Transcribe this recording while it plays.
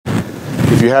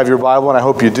If you have your Bible, and I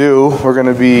hope you do, we're going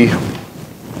to be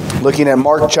looking at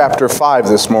Mark chapter 5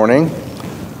 this morning.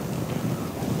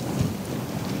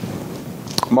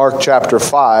 Mark chapter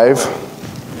 5.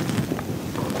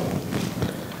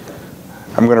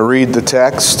 I'm going to read the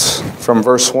text from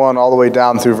verse 1 all the way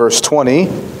down through verse 20.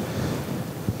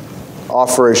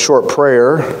 Offer a short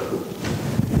prayer,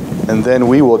 and then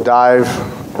we will dive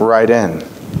right in.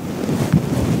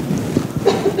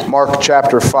 Mark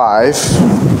chapter 5,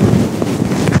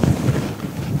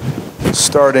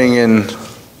 starting in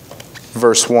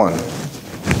verse 1.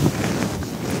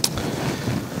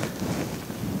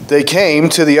 They came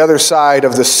to the other side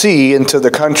of the sea into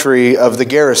the country of the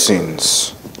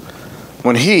Gerasenes.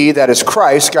 When he, that is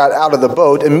Christ, got out of the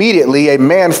boat, immediately a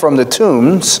man from the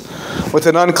tombs with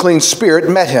an unclean spirit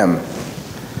met him.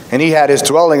 And he had his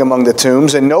dwelling among the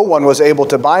tombs, and no one was able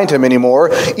to bind him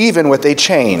anymore, even with a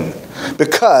chain,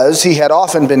 because he had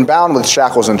often been bound with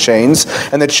shackles and chains,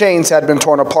 and the chains had been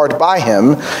torn apart by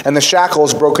him, and the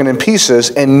shackles broken in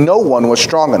pieces, and no one was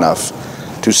strong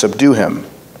enough to subdue him.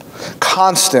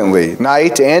 Constantly,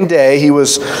 night and day, he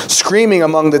was screaming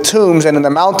among the tombs and in the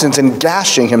mountains and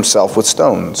gashing himself with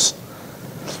stones.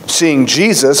 Seeing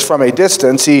Jesus from a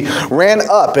distance, he ran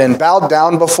up and bowed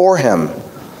down before him.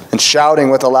 And shouting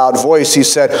with a loud voice, he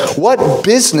said, "What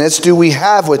business do we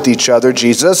have with each other,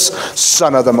 Jesus,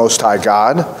 Son of the Most High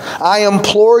God? I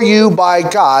implore you by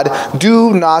God,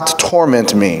 do not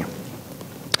torment me."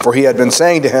 For he had been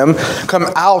saying to him,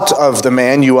 "Come out of the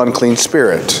man, you unclean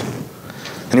spirit."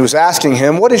 And he was asking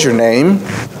him, "What is your name?"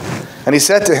 And he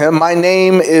said to him, "My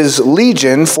name is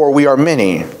Legion, for we are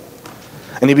many."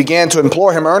 And he began to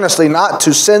implore him earnestly not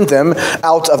to send them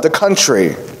out of the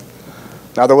country.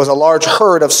 Now there was a large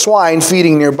herd of swine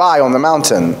feeding nearby on the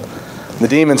mountain. The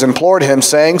demons implored him,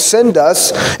 saying, "Send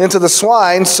us into the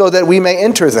swine so that we may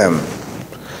enter them."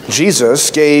 Jesus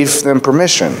gave them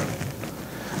permission.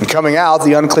 And coming out,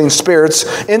 the unclean spirits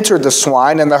entered the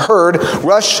swine, and the herd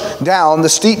rushed down the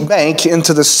steep bank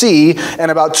into the sea,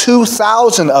 and about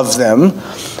 2,000 of them,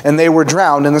 and they were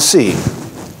drowned in the sea.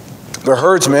 The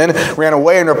herdsmen ran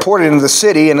away and reported in the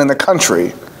city and in the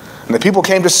country. And the people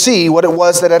came to see what it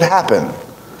was that had happened.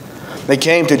 They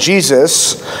came to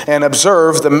Jesus and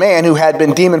observed the man who had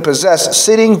been demon-possessed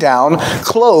sitting down,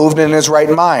 clothed in his right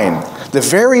mind, the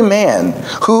very man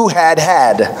who had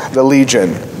had the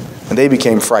legion. And they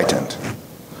became frightened.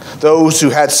 Those who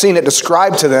had seen it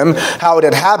described to them how it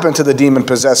had happened to the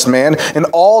demon-possessed man and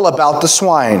all about the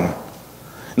swine.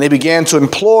 And they began to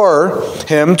implore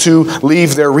him to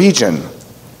leave their region.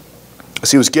 As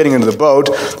he was getting into the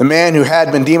boat, the man who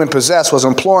had been demon-possessed was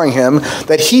imploring him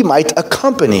that he might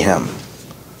accompany him.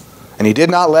 And he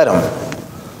did not let him.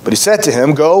 But he said to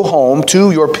him, "Go home to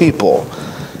your people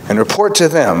and report to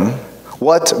them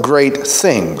what great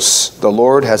things the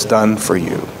Lord has done for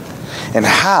you, and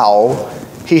how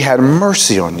he had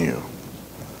mercy on you."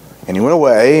 And he went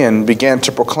away and began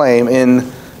to proclaim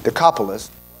in Decapolis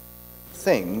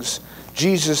things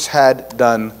Jesus had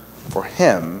done for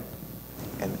him,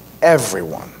 and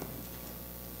everyone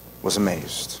was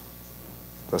amazed.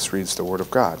 Thus reads the word of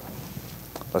God.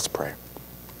 Let's pray.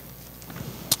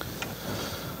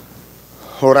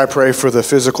 Lord, I pray for the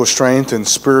physical strength and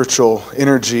spiritual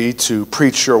energy to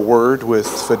preach your word with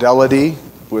fidelity,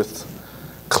 with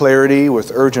clarity,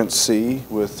 with urgency,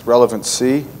 with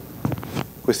relevancy,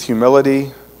 with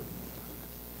humility,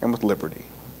 and with liberty.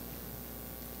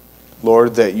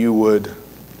 Lord, that you would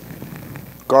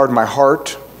guard my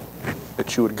heart,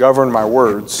 that you would govern my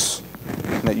words,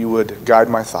 and that you would guide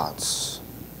my thoughts.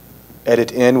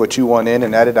 Edit in what you want in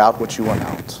and edit out what you want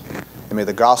out. And may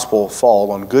the gospel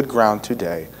fall on good ground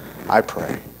today, I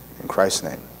pray. In Christ's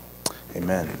name,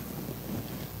 amen.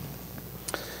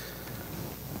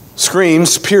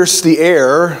 Screams pierced the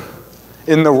air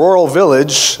in the rural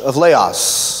village of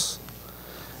Laos.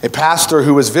 A pastor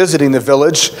who was visiting the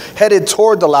village headed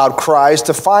toward the loud cries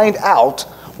to find out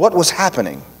what was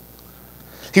happening.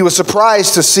 He was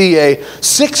surprised to see a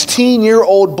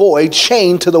 16-year-old boy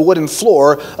chained to the wooden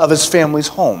floor of his family's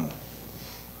home.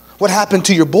 "What happened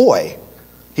to your boy?"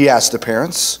 he asked the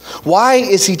parents. "Why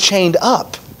is he chained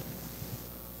up?"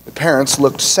 The parents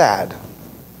looked sad.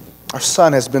 "Our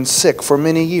son has been sick for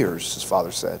many years," his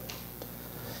father said.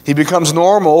 "He becomes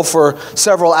normal for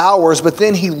several hours, but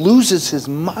then he loses his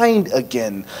mind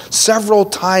again several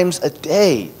times a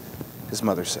day," his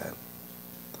mother said.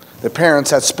 The parents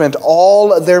had spent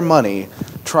all their money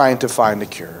trying to find a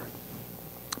cure.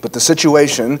 But the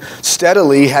situation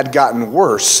steadily had gotten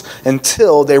worse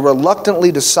until they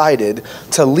reluctantly decided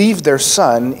to leave their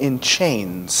son in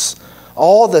chains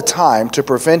all the time to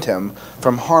prevent him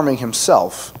from harming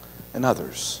himself and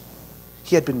others.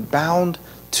 He had been bound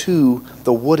to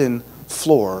the wooden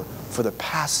floor for the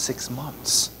past 6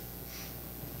 months.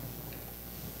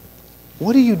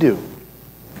 What do?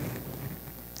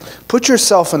 Put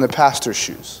yourself in the pastor's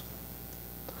shoes.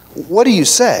 What do you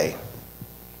say?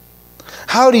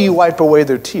 How do you wipe away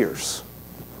their tears?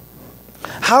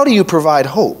 How do you provide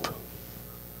hope?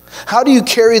 How do you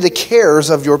carry the cares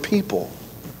of your people?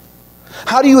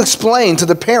 How do you explain to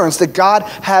the parents that God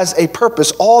has a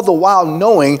purpose, all the while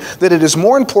knowing that it is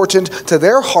more important to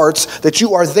their hearts that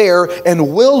you are there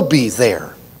and will be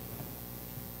there?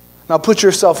 Now put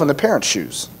yourself in the parents'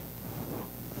 shoes.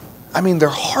 I mean, they're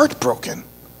heartbroken.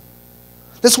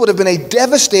 This would have been a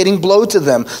devastating blow to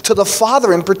them, to the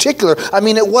father in particular. I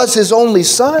mean, it was his only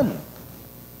son.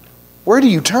 Where do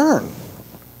you turn?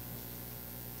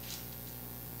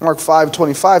 Mark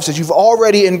 5:25 says, you've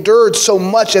already endured so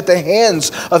much at the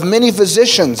hands of many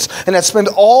physicians and have spent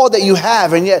all that you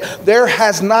have, and yet there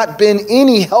has not been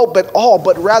any help at all,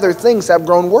 but rather things have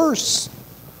grown worse.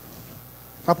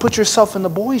 Now put yourself in the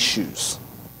boy's shoes.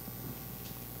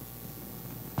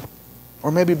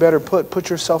 Or maybe better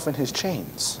put yourself in his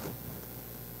chains.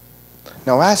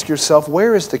 Now ask yourself,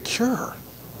 where is the cure?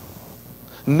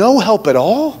 No help at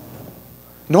all?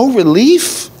 No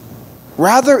relief?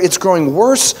 Rather, it's growing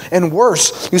worse and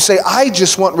worse. You say, I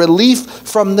just want relief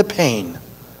from the pain.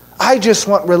 I just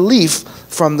want relief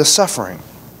from the suffering.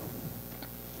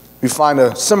 We find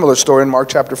a similar story in Mark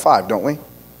chapter 5, don't we?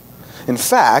 In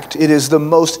fact, it is the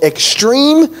most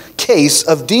extreme case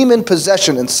of demon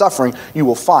possession and suffering you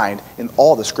will find in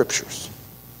all the scriptures.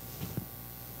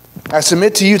 I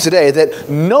submit to you today that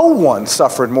no one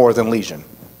suffered more than Legion.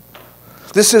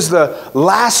 This is the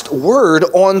last word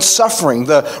on suffering,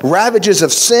 the ravages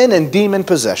of sin and demon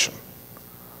possession.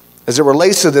 As it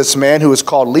relates to this man who is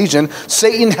called Legion,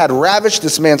 Satan had ravished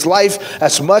this man's life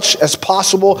as much as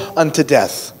possible unto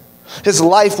death. His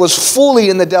life was fully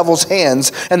in the devil's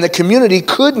hands, and the community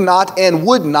could not and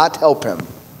would not help him.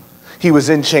 He was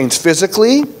in chains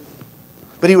physically,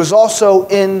 but he was also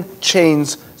in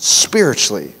chains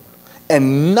spiritually,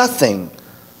 and nothing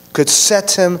could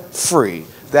set him free.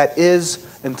 That is,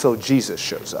 until Jesus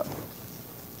shows up.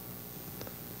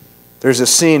 There's a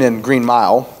scene in Green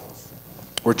Mile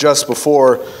where just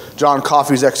before John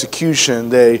Coffey's execution,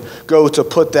 they go to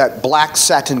put that black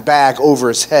satin bag over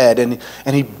his head, and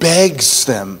he begs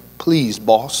them, please,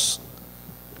 boss,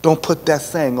 don't put that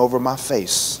thing over my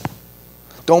face.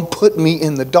 Don't put me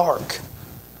in the dark,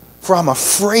 for I'm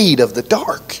afraid of the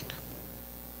dark.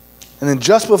 And then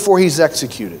just before he's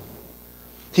executed,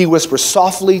 he whispers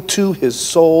softly to his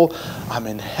soul, I'm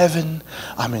in heaven,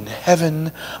 I'm in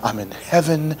heaven, I'm in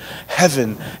heaven,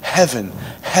 heaven, heaven,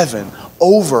 heaven,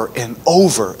 over and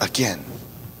over again.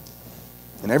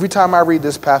 And every time I read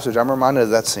this passage, I'm reminded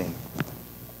of that scene.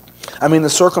 I mean, the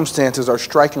circumstances are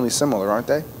strikingly similar, aren't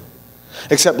they?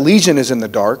 Except Legion is in the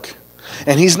dark,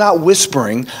 and he's not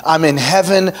whispering, I'm in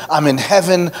heaven, I'm in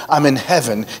heaven, I'm in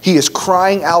heaven. He is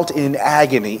crying out in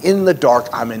agony, in the dark,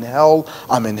 I'm in hell,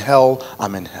 I'm in hell,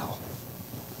 I'm in hell.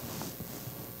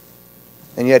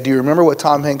 And yet, do you remember what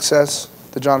Tom Hanks says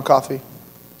to John Coffey?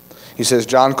 He says,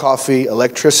 John Coffey,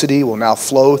 electricity will now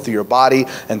flow through your body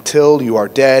until you are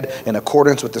dead in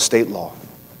accordance with the state law.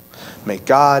 May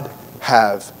God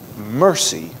have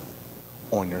mercy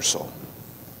on your soul.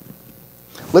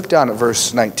 Look down at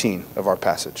verse 19 of our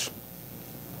passage.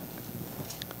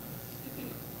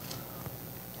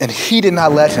 And he did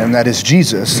not let him, that is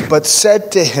Jesus, but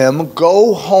said to him,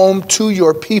 go home to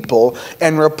your people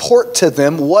and report to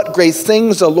them what great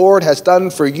things the Lord has done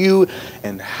for you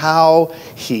and how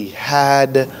he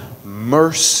had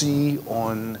mercy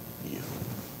on you.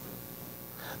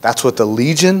 That's what the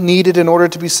Legion needed in order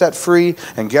to be set free.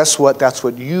 And guess what? That's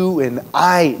what you and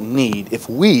I need if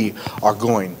we are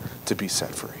going to be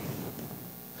set free.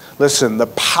 Listen, the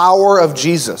power of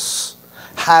Jesus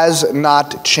has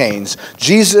not changed.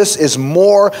 Jesus is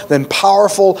more than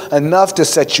powerful enough to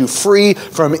set you free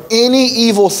from any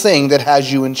evil thing that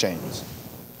has you in chains.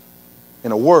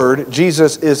 In a word,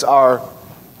 Jesus is our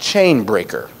chain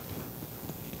breaker.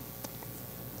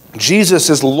 Jesus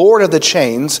is Lord of the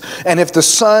chains, and if the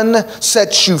Son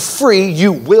sets you free,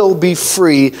 you will be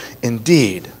free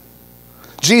indeed.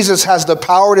 Jesus has the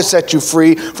power to set you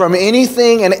free from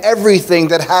anything and everything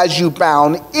that has you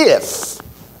bound if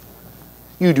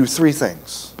you do three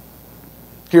things.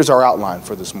 Here's our outline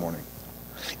for this morning.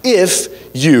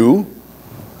 If you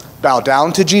bow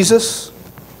down to Jesus,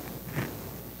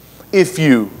 if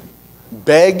you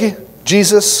beg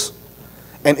Jesus,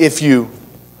 and if you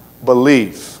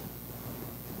believe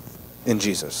in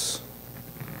Jesus.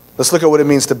 Let's look at what it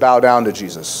means to bow down to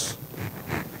Jesus.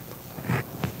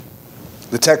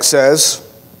 The text says,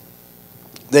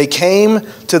 they came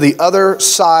to the other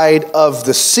side of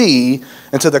the sea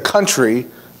into the country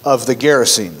of the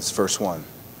Gerasenes, verse 1.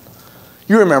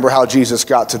 You remember how Jesus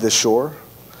got to this shore.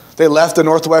 They left the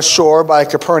northwest shore by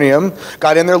Capernaum,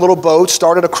 got in their little boat,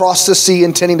 started across the sea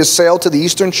intending to sail to the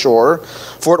eastern shore,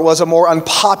 for it was a more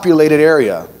unpopulated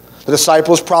area. The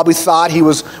disciples probably thought he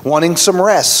was wanting some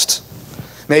rest.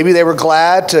 Maybe they were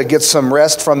glad to get some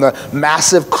rest from the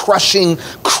massive, crushing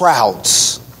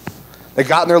crowds. They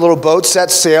got in their little boat,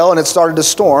 set sail, and it started to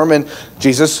storm, and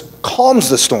Jesus calms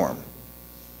the storm.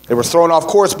 They were thrown off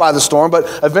course by the storm,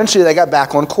 but eventually they got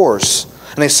back on course,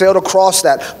 and they sailed across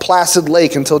that placid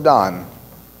lake until dawn.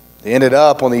 They ended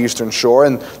up on the eastern shore,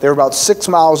 and they were about 6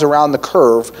 miles around the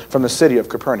curve from the city of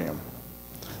Capernaum.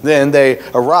 Then they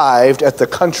arrived at the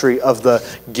country of the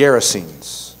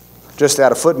Gerasenes. Just to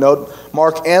add a footnote,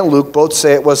 Mark and Luke both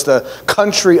say it was the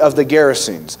country of the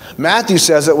Gerasenes. Matthew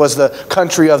says it was the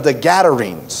country of the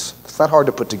Gadarenes. It's not hard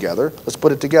to put together. Let's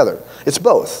put it together. It's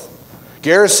both.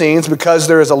 Gerasenes, because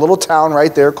there is a little town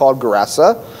right there called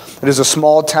Gerasa. It is a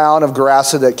small town of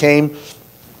Gerasa that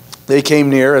they came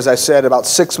near, as I said, about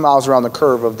 6 miles around the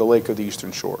curve of the lake of the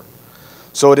eastern shore.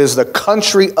 So it is the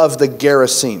country of the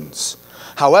Gerasenes.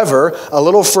 However, a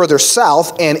little further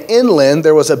south and inland,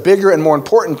 there was a bigger and more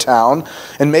important town,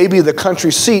 and maybe the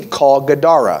country seat called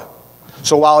Gadara.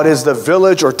 So while it is the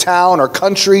village or town or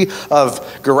country of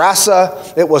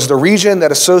Gerasa, it was the region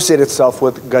that associated itself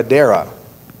with Gadara.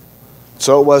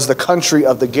 So it was the country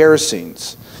of the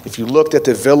Gerasenes. If you looked at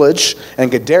the village,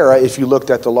 and Gadara, if you looked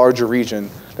at the larger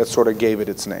region that sort of gave it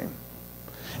its name.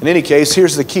 In any case,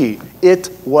 here's the key.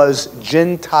 It was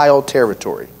Gentile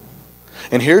territory.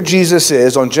 And here Jesus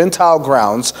is on Gentile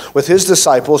grounds with his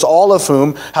disciples, all of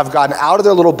whom have gotten out of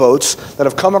their little boats that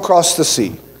have come across the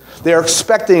sea. They are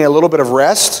expecting a little bit of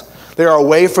rest. They are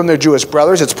away from their Jewish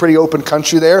brothers. It's pretty open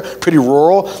country there, pretty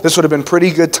rural. This would have been pretty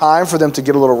good time for them to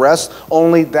get a little rest,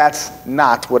 only that's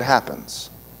not what happens.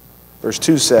 Verse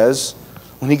 2 says,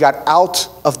 when he got out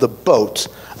of the boat,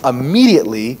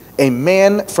 immediately a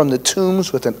man from the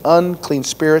tombs with an unclean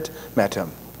spirit met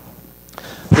him.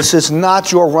 This is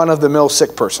not your run-of-the-mill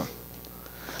sick person.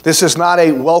 This is not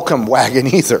a welcome wagon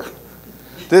either.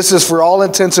 This is, for all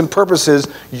intents and purposes,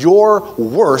 your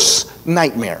worst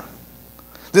nightmare.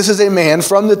 This is a man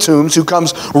from the tombs who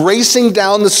comes racing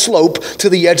down the slope to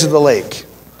the edge of the lake.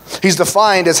 He's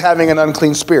defined as having an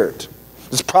unclean spirit.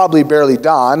 It's probably barely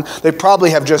dawn. They probably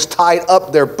have just tied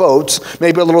up their boats.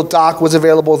 Maybe a little dock was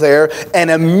available there.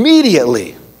 And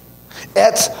immediately,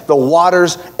 at the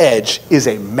water's edge, is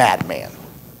a madman.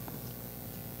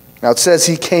 Now it says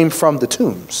he came from the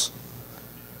tombs.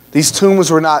 These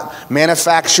tombs were not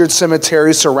manufactured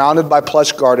cemeteries surrounded by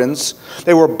plush gardens.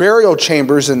 They were burial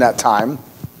chambers in that time,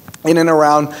 in and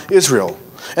around Israel.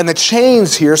 And the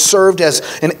chains here served as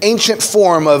an ancient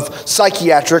form of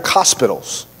psychiatric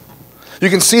hospitals. You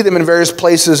can see them in various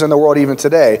places in the world even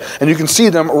today. And you can see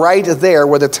them right there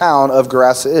where the town of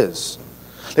Gerasa is.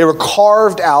 They were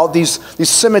carved out, these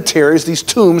cemeteries, these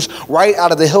tombs, right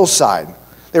out of the hillside.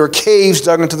 They were caves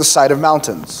dug into the side of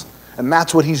mountains. And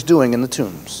that's what he's doing in the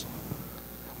tombs.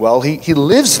 Well, he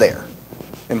lives there.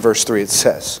 In verse 3 it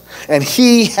says, and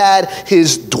he had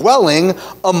his dwelling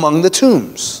among the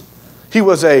tombs. He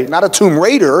was not a tomb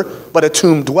raider, but a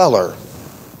tomb dweller.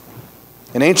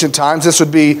 In ancient times, this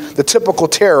would be the typical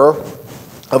terror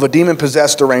of a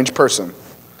demon-possessed, deranged person.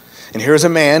 And here's a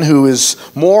man who is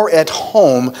more at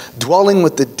home dwelling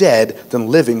with the dead than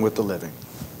living with the living.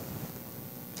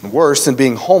 And worse than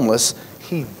being homeless,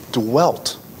 he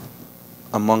dwelt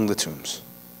among the tombs.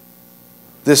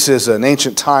 This is, in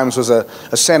ancient times, was a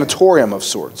sanatorium of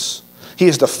sorts. He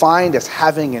is defined as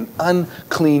having an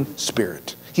unclean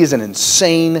spirit. He is an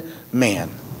insane man.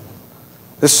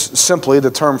 This simply, the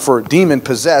term for demon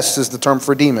possessed is the term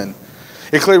for demon.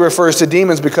 It clearly refers to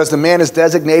demons because the man is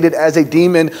designated as a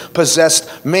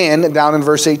demon-possessed man down in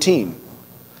verse 18.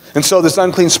 And so this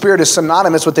unclean spirit is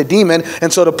synonymous with a demon.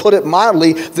 And so to put it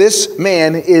mildly, this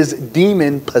man is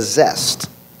demon-possessed.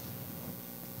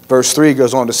 Verse 3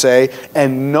 goes on to say,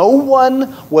 and no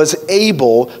one was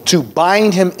able to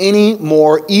bind him any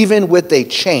more, even with a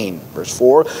chain. Verse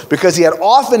 4, because he had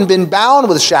often been bound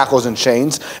with shackles and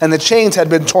chains, and the chains had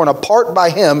been torn apart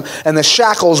by him, and the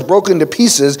shackles broken to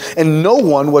pieces, and no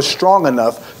one was strong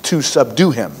enough to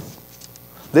subdue him.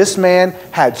 This man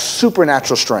had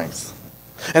supernatural strength.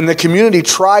 And the community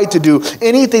tried to do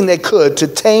anything they could to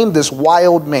tame this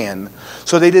wild man.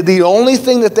 So they did the only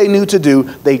thing that they knew to do.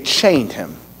 They chained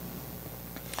him.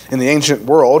 In the ancient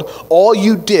world, all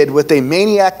you did with a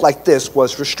maniac like this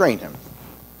was restrain him.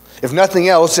 If nothing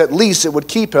else, at least it would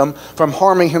keep him from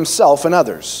harming himself and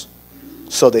others.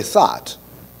 So they thought.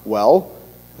 Well,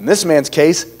 in this man's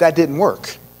case, that didn't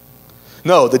work.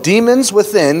 No, the demons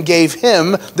within gave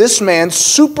him, this man,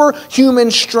 superhuman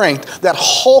strength that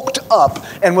hulked up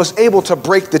and was able to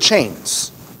break the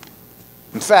chains.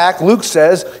 In fact, Luke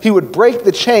says he would break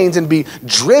the chains and be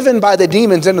driven by the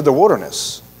demons into the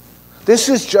wilderness. This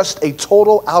is just a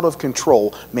total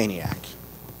out-of-control maniac.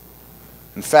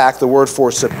 In fact, the word for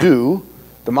subdue,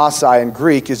 the Masai in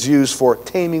Greek, is used for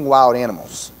taming wild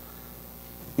animals.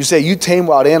 You say, you tame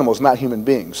wild animals, not human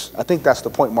beings. I think that's the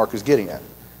point Mark is getting at.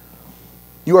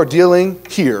 You are dealing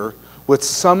here with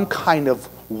some kind of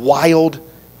wild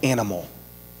animal.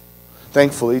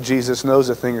 Thankfully, Jesus knows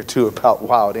a thing or two about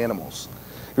wild animals.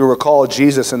 You'll recall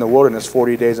Jesus in the wilderness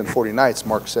 40 days and 40 nights,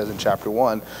 Mark says in chapter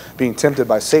 1, being tempted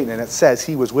by Satan, and it says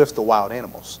he was with the wild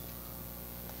animals.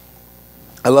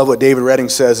 I love what David Redding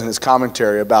says in his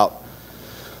commentary about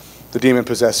the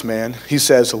demon-possessed man. He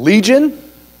says, Legion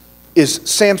is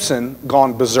Samson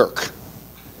gone berserk.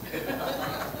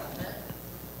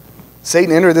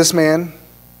 Satan entered this man,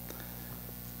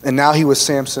 and now he was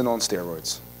Samson on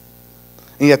steroids.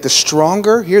 And yet the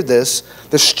stronger, hear this,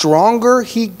 the stronger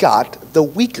he got, the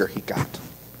weaker he got.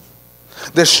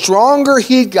 The stronger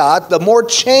he got, the more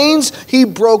chains he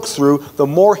broke through, the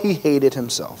more he hated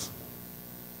himself.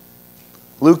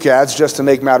 Luke adds, just to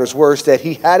make matters worse, that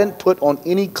he hadn't put on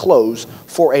any clothes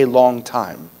for a long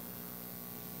time.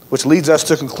 Which leads us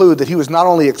to conclude that he was not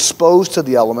only exposed to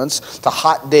the elements, to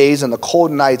hot days and the cold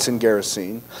nights in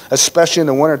Gerasene, especially in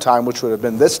the wintertime, which would have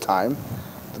been this time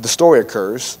that the story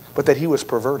occurs, but that he was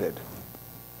perverted.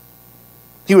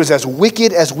 He was as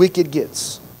wicked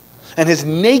gets. And his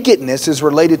nakedness is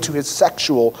related to his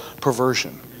sexual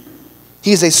perversion.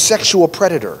 He is a sexual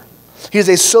predator. He is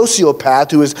a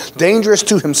sociopath who is dangerous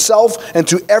to himself and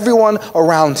to everyone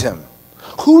around him.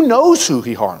 Who knows who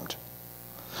he harmed?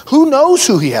 Who knows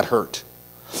who he had hurt?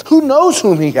 Who knows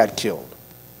whom he had killed?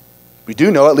 We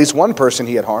do know at least one person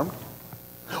he had harmed.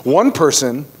 One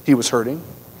person he was hurting.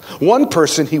 One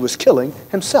person he was killing,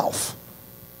 himself.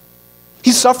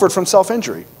 He suffered from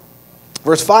self-injury.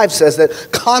 Verse 5 says that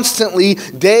constantly,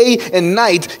 day and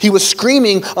night, he was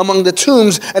screaming among the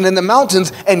tombs and in the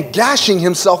mountains and gashing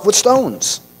himself with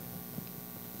stones.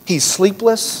 He's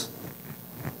sleepless.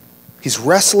 He's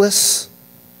restless.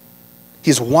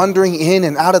 He's wandering in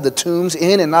and out of the tombs,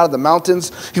 in and out of the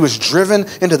mountains. He was driven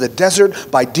into the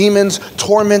desert by demons,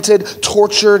 tormented,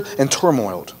 tortured, and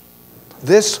turmoiled.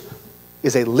 This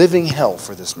is a living hell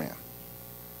for this man.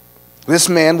 This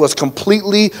man was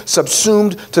completely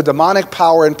subsumed to demonic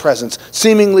power and presence.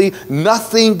 Seemingly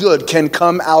nothing good can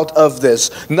come out of this.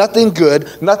 Nothing good,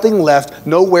 nothing left,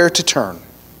 nowhere to turn.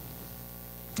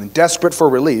 And desperate for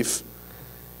relief,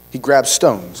 he grabs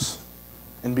stones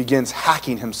and begins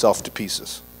hacking himself to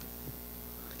pieces.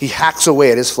 He hacks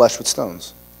away at his flesh with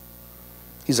stones.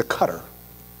 He's a cutter.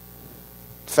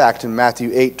 In fact, in Matthew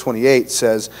 8:28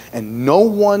 says, and no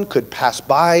one could pass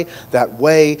by that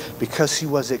way because he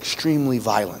was extremely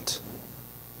violent.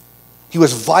 He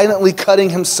was violently cutting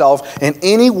himself and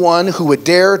anyone who would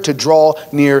dare to draw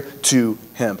near to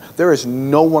him. There is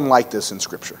no one like this in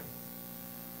Scripture.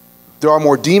 There are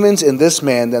more demons in this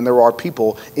man than there are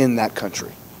people in that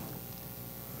country.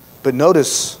 But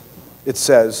notice it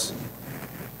says,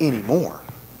 anymore.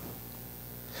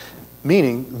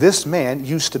 Meaning, this man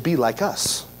used to be like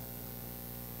us.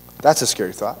 That's a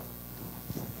scary thought.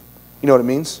 You know what it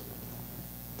means?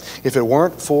 If it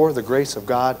weren't for the grace of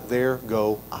God, there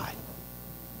go I.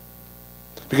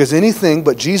 Because anything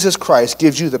but Jesus Christ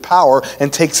gives you the power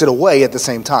and takes it away at the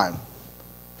same time.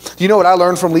 You know what I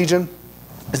learned from Legion?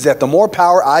 Is that the more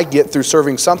power I get through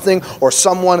serving something or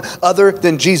someone other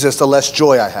than Jesus, the less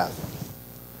joy I have.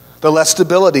 The less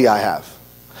stability I have.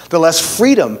 The less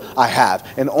freedom I have.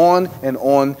 And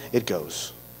on it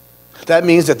goes. That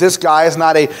means that this guy is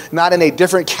not in a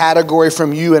different category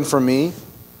from you and from me.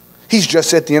 He's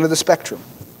just at the end of the spectrum.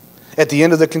 At the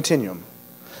end of the continuum.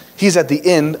 He's at the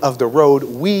end of the road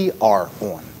we are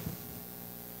on.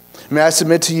 May I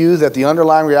submit to you that the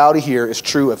underlying reality here is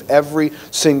true of every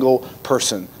single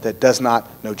person that does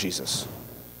not know Jesus.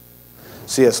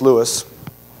 C.S. Lewis,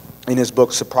 in his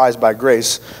book Surprised by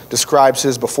Grace, describes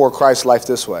his before Christ life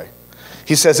this way.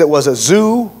 He says it was a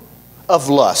zoo of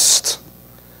lust,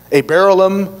 a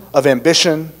barrelum of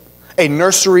ambition, a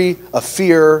nursery of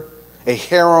fear, a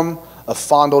harem of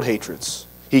fondled hatreds.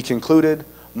 He concluded,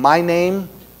 my name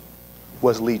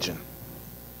was Legion.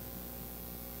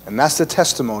 And that's the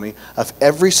testimony of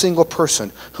every single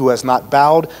person who has not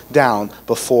bowed down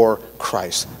before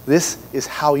Christ. This is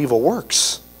how evil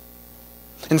works.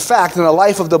 In fact, in the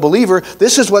life of the believer,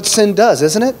 this is what sin does,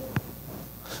 isn't it?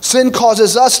 Sin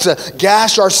causes us to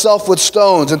gash ourselves with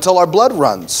stones until our blood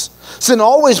runs. Sin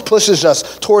always pushes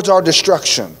us towards our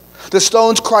destruction. The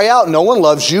stones cry out, no one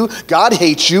loves you, God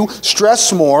hates you,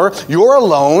 stress more, you're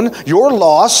alone, you're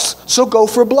lost, so go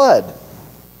for blood.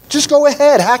 Just go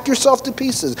ahead, hack yourself to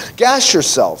pieces, gash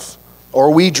yourself.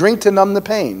 Or we drink to numb the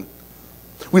pain.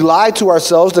 We lie to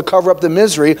ourselves to cover up the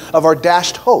misery of our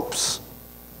dashed hopes.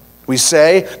 We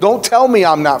say, don't tell me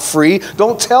I'm not free.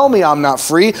 Don't tell me I'm not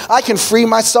free. I can free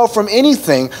myself from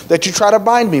anything that you try to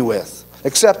bind me with.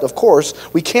 Except, of course,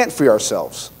 we can't free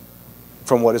ourselves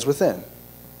from what is within.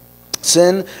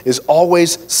 Sin is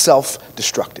always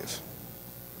self-destructive.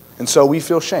 And so we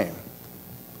feel shame,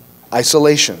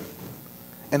 isolation,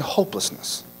 and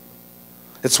hopelessness.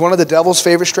 It's one of the devil's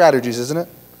favorite strategies, isn't it?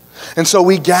 And so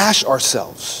we gash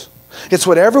ourselves. It's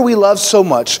whatever we love so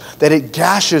much that it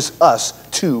gashes us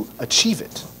to achieve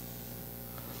it.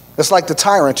 It's like the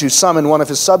tyrant who summoned one of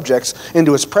his subjects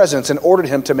into his presence and ordered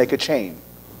him to make a chain.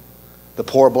 The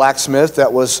poor blacksmith,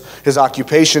 that was his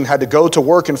occupation, had to go to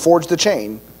work and forge the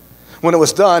chain. When it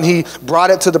was done, he brought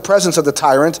it to the presence of the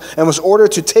tyrant and was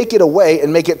ordered to take it away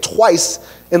and make it twice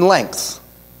in length.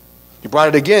 He brought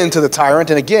it again to the tyrant,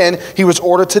 and again he was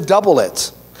ordered to double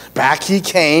it. Back he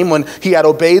came when he had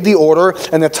obeyed the order,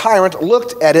 and the tyrant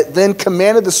looked at it, then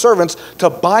commanded the servants to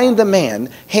bind the man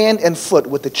hand and foot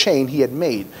with the chain he had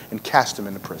made and cast him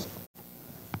into prison.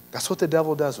 That's what the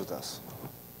devil does with us.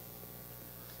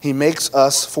 He makes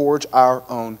us forge our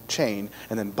own chain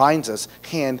and then binds us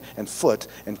hand and foot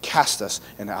and casts us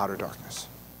into outer darkness.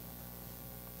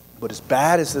 But as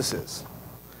bad as this is,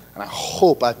 and I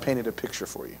hope I've painted a picture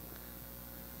for you,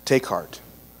 take heart.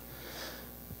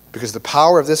 Because the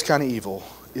power of this kind of evil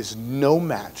is no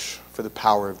match for the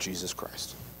power of Jesus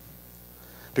Christ.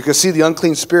 Because see, the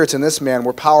unclean spirits in this man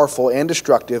were powerful and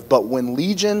destructive, but when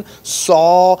Legion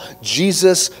saw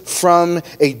Jesus from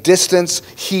a distance,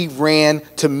 he ran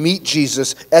to meet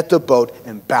Jesus at the boat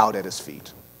and bowed at his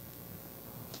feet.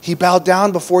 He bowed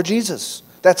down before Jesus.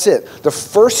 That's it. The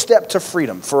first step to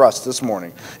freedom for us this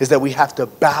morning is that we have to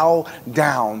bow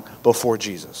down before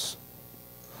Jesus.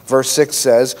 Verse 6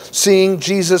 says, seeing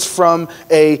Jesus from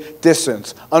a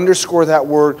distance. Underscore that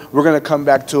word. We're going to come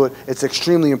back to it. It's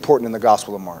extremely important in the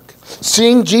Gospel of Mark.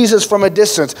 Seeing Jesus from a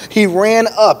distance, he ran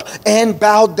up and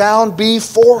bowed down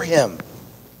before him.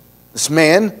 This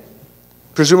man,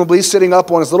 presumably sitting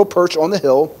up on his little perch on the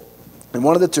hill in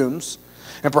one of the tombs,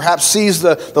 and perhaps sees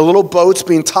the little boats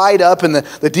being tied up, and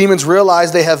the demons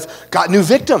realize they have got new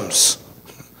victims.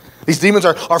 These demons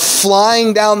are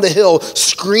flying down the hill,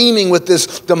 screaming with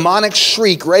this demonic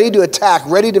shriek, ready to attack,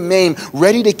 ready to maim,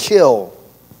 ready to kill.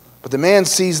 But the man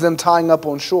sees them tying up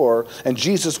on shore and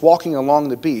Jesus walking along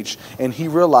the beach, and he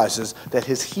realizes that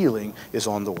his healing is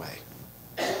on the way.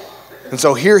 And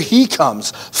so here he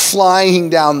comes, flying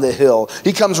down the hill.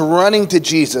 He comes running to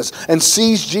Jesus and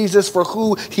sees Jesus for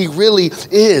who he really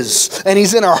is. And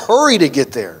he's in a hurry to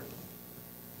get there,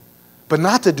 but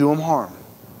not to do him harm.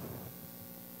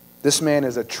 This man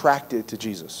is attracted to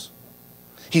Jesus.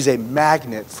 He's a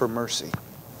magnet for mercy.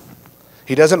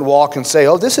 He doesn't walk and say,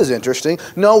 oh, this is interesting.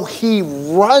 No, he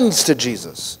runs to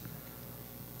Jesus.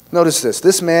 Notice this.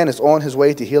 This man is on his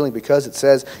way to healing because it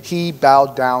says he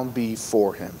bowed down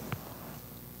before him.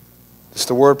 It's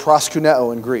the word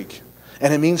proskuneo in Greek,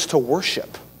 and it means to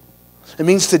worship. It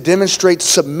means to demonstrate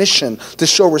submission, to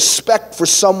show respect for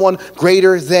someone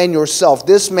greater than yourself.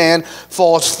 This man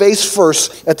falls face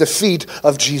first at the feet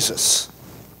of Jesus.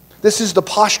 This is the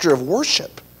posture of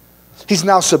worship. He's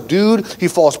now subdued. He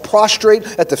falls prostrate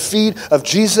at the feet of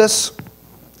Jesus.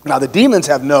 Now, the demons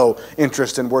have no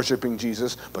interest in worshiping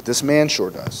Jesus, but this man sure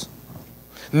does.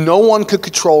 No one could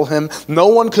control him. No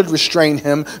one could restrain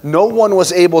him. No one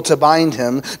was able to bind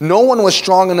him. No one was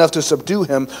strong enough to subdue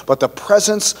him. But the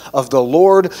presence of the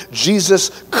Lord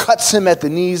Jesus cuts him at the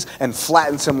knees and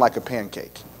flattens him like a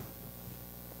pancake.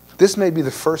 This may be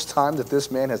the first time that this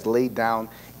man has laid down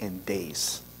in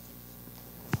days.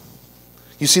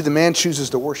 You see, the man chooses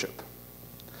to worship.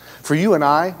 For you and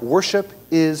I, worship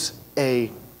is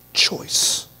a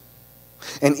choice.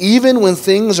 And even when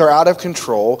things are out of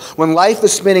control, when life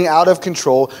is spinning out of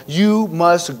control, you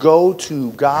must go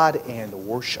to God and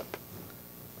worship.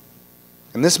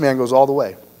 And this man goes all the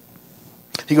way.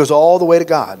 He goes all the way to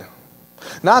God.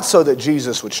 Not so that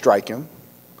Jesus would strike him.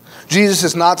 Jesus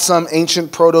is not some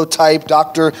ancient prototype,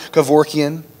 Dr.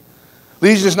 Kevorkian.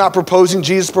 Legion is not proposing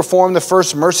Jesus perform the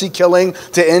first mercy killing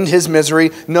to end his misery.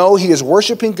 No, he is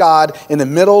worshiping God in the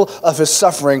middle of his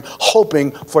suffering,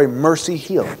 hoping for a mercy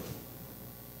healing.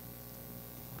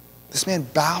 This man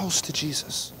bows to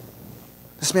Jesus.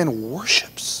 This man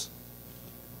worships.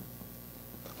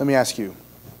 Let me ask you,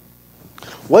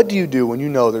 What do you do when you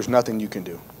know there's nothing you can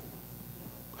do?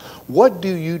 What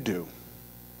do you do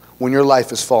when your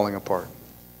life is falling apart?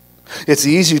 It's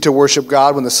easy to worship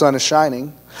God when the sun is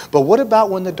shining, but what about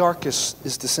when the darkness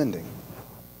is descending?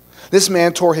 This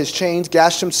man tore his chains,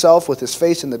 gashed himself with his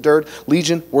face in the dirt.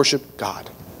 Legion, worship God.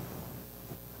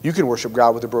 You can worship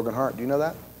God with a broken heart. Do you know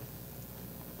that?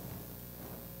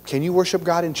 Can you worship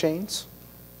God in chains?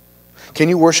 Can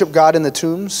you worship God in the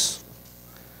tombs?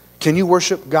 Can you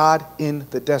worship God in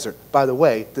the desert? By the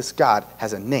way, this God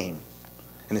has a name,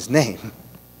 and his name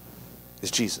is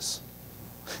Jesus.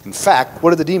 In fact, what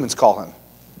do the demons call him?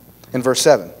 In verse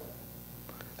 7.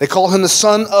 They call him the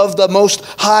Son of the Most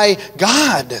High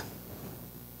God.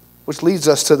 Which leads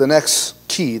us to the next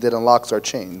key that unlocks our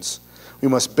chains. We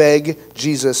must beg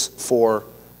Jesus for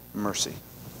mercy.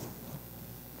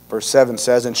 Verse 7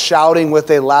 says, and shouting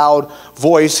with a loud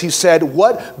voice, he said,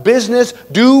 what business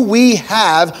do we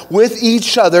have with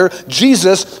each other,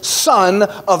 Jesus, Son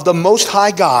of the Most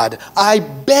High God? I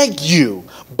beg you,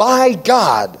 by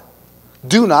God,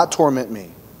 do not torment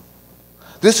me.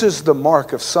 This is the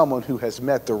mark of someone who has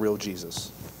met the real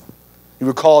Jesus. You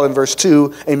recall in verse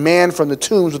 2, a man from the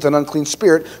tombs with an unclean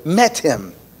spirit met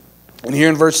him. And here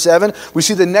in verse 7, we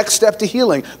see the next step to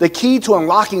healing, the key to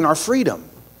unlocking our freedom.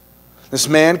 This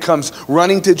man comes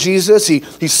running to Jesus. He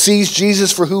sees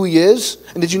Jesus for who he is.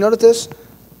 And did you notice this?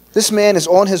 This man is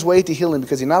on his way to healing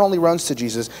because he not only runs to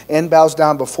Jesus and bows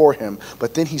down before him,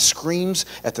 but then he screams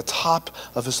at the top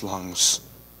of his lungs,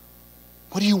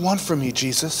 what do you want from me,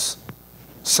 Jesus?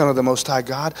 Son of the Most High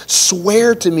God,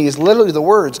 swear to me, is literally the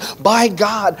words, by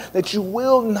God, that you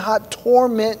will not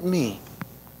torment me.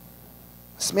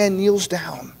 This man kneels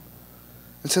down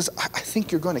and says, I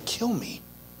think you're going to kill me.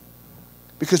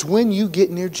 Because when you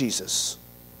get near Jesus,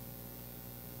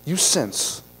 you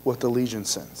sense what the legion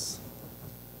sense.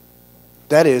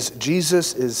 That is,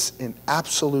 Jesus is in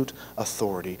absolute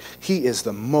authority. He is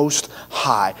the Most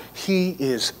High. He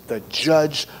is the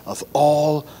judge of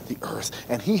all the earth.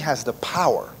 And he has the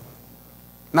power,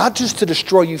 not just to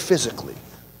destroy you physically,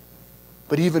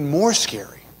 but even more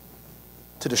scary,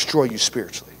 to destroy you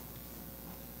spiritually.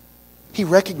 He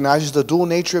recognizes the dual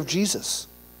nature of Jesus.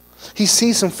 He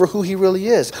sees him for who he really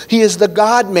is. He is the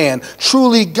God-man,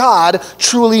 truly God,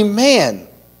 truly man.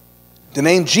 The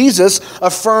name Jesus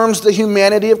affirms the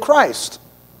humanity of Christ.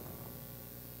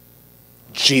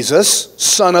 Jesus,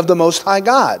 Son of the Most High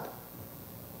God.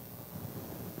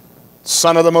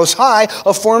 Son of the Most High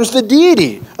affirms the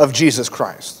deity of Jesus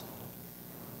Christ.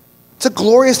 It's a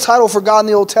glorious title for God in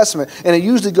the Old Testament, and it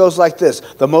usually goes like this: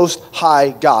 the Most High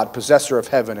God, possessor of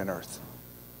heaven and earth.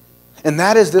 And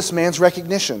that is this man's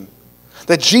recognition,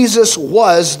 that Jesus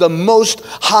was the Most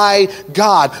High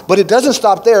God. But it doesn't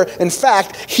stop there. In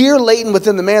fact, here latent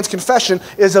within the man's confession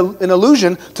is an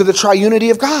allusion to the triunity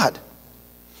of God.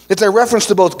 It's a reference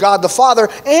to both God the Father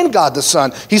and God the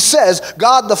Son. He says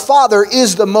God the Father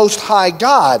is the Most High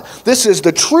God. This is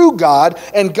the true God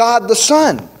and God the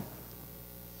Son.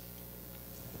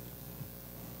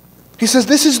 He says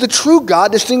this is the true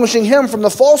God, distinguishing him from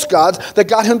the false gods that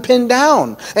got him pinned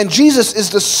down. And Jesus is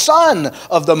the Son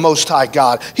of the Most High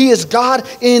God. He is God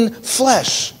in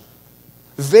flesh,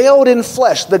 veiled in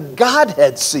flesh, the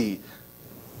Godhead see,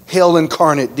 hail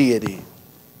incarnate deity.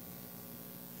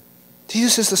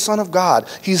 Jesus is the Son of God.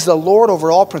 He's the Lord over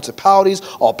all principalities,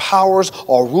 all powers,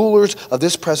 all rulers of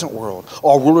this present world,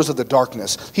 all rulers of the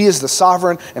darkness. He is the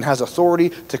sovereign and has authority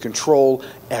to control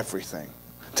everything,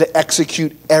 to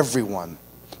execute everyone,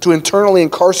 to internally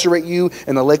incarcerate you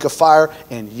in the lake of fire.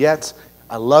 And yet,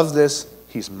 I love this,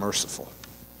 he's merciful.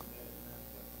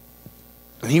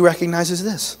 And he recognizes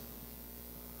this.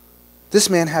 This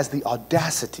man has the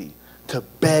audacity to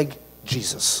beg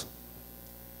Jesus.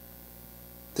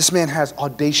 This man has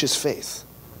audacious faith.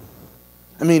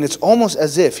 I mean, it's almost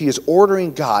as if he is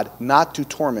ordering God not to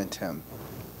torment him.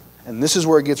 And this is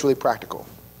where it gets really practical.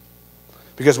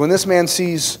 Because when this man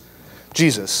sees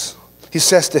Jesus, he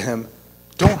says to him,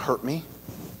 don't hurt me.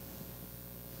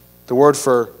 The word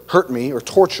for hurt me or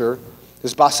torture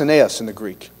is basileus in the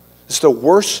Greek. It's the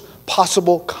worst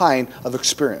possible kind of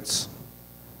experience.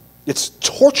 It's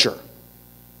torture.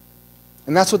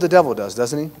 And that's what the devil does,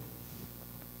 doesn't he?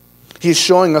 He's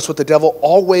showing us what the devil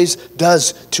always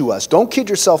does to us. Don't kid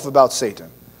yourself about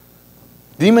Satan.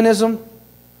 Demonism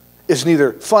is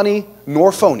neither funny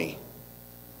nor phony.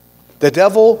 The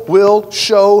devil will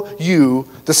show you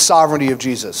the sovereignty of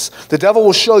Jesus. The devil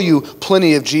will show you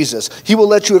plenty of Jesus. He will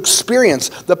let you experience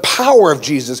the power of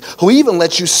Jesus. He'll even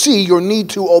let you see your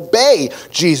need to obey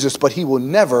Jesus, but he will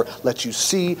never let you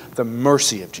see the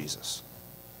mercy of Jesus.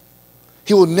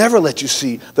 He will never let you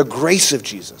see the grace of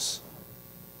Jesus.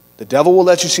 The devil will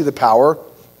let you see the power.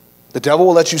 The devil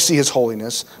will let you see his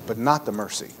holiness, but not the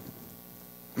mercy.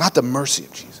 Not the mercy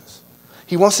of Jesus.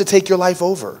 He wants to take your life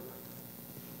over.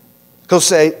 He'll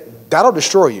say, that'll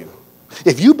destroy you.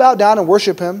 If you bow down and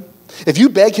worship him, if you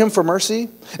beg him for mercy,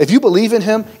 if you believe in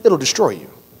him, it'll destroy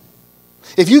you.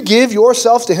 If you give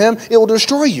yourself to him, it will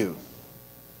destroy you.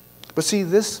 But see,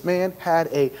 this man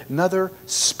had another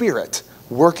spirit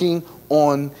working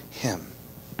on him.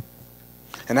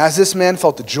 And as this man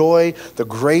felt the joy, the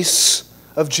grace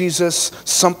of Jesus,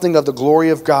 something of the glory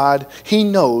of God, he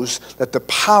knows that the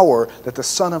power that the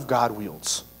Son of God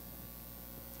wields.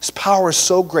 His power is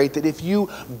so great that if you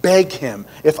beg him,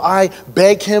 if I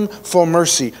beg him for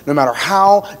mercy, no matter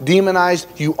how demonized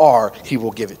you are, he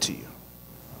will give it to you.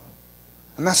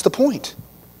 And that's the point.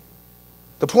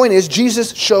 The point is,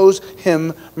 Jesus shows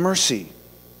him mercy.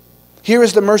 Here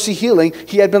is the mercy healing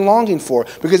he had been longing for.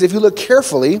 Because if you look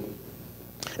carefully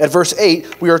at verse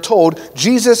 8, we are told,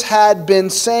 Jesus had been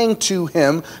saying to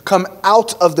him, come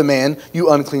out of the man,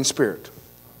 you unclean spirit.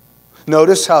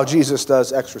 Notice how Jesus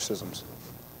does exorcisms.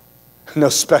 No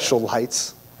special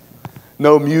lights,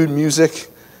 no mute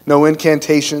music, no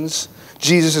incantations.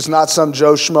 Jesus is not some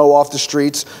Joe Schmo off the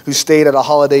streets who stayed at a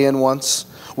Holiday Inn once,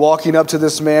 walking up to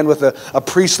this man with a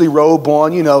priestly robe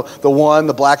on,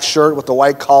 the black shirt with the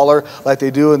white collar like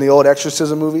they do in the old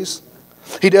exorcism movies.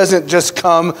 He doesn't just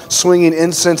come swinging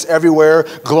incense everywhere,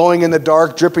 glowing in the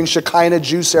dark, dripping Shekinah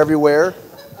juice everywhere.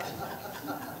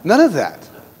 None of that.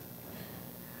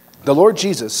 The Lord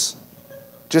Jesus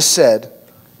just said,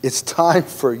 it's time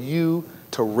for you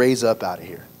to raise up out of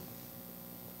here.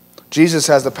 Jesus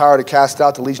has the power to cast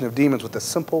out the legion of demons with a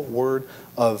simple word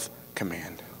of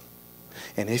command.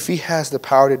 And if he has the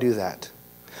power to do that,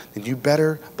 then you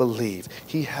better believe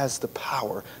he has the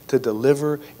power to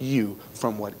deliver you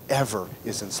from whatever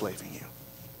is enslaving you.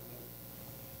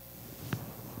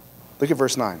 Look at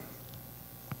verse 9.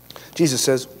 Jesus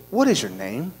says, what is your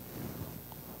name?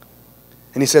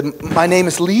 And he said, my name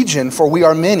is Legion, for we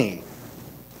are many.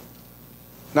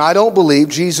 Now, I don't believe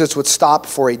Jesus would stop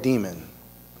for a demon,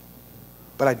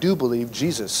 but I do believe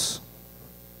Jesus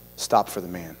stopped for the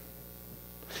man.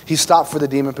 He stopped for the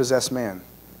demon-possessed man.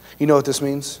 You know what this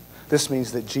means? This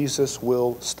means that Jesus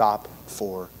will stop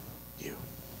for you.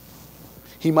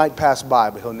 He might pass by,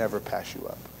 but he'll never pass you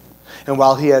up. And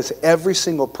while he has every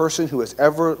single person who has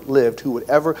ever lived, who would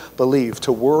ever believe,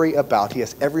 to worry about, he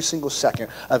has every single second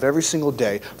of every single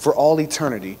day for all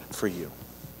eternity for you.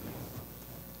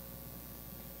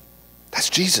 That's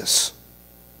Jesus.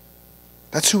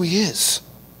 That's who he is.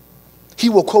 He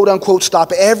will, quote unquote,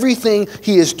 stop everything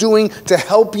he is doing to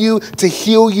help you, to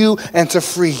heal you, and to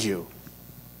free you.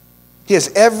 He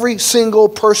has every single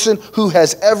person who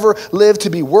has ever lived to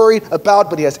be worried about,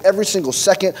 but he has every single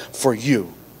second for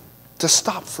you, to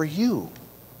stop for you.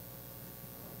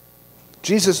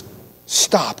 Jesus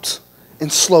stopped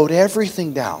and slowed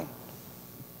everything down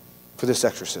for this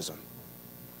exorcism.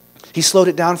 He slowed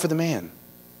it down for the man.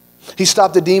 He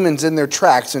stopped the demons in their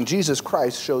tracks, and Jesus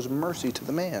Christ shows mercy to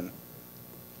the man.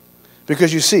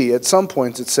 Because you see, at some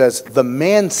points it says, the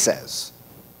man says.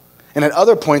 And at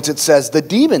other points it says, the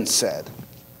demon said.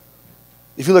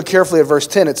 If you look carefully at verse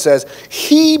 10, it says,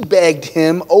 he begged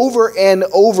him over and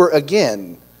over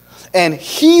again. And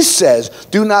he says,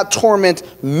 do not torment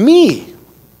me.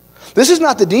 This is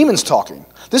not the demons talking.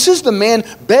 This is the man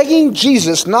begging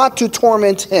Jesus not to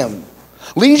torment him.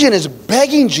 Legion is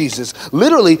begging Jesus,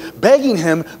 literally begging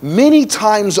him many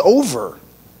times over.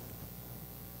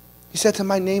 He said to him,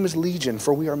 my name is Legion,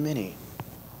 for we are many.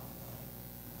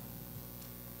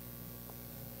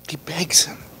 He begs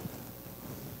him.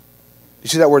 You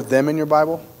see that word them in your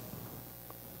Bible?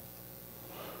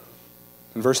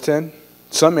 In verse 10,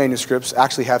 some manuscripts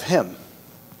actually have him,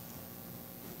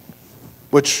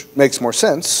 which makes more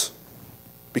sense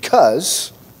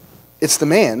because it's the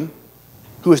man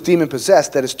who is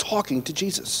demon-possessed that is talking to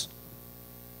Jesus.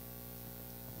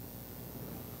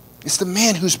 It's the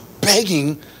man who's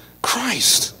begging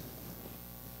Christ.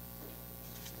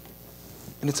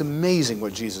 And it's amazing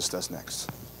what Jesus does next.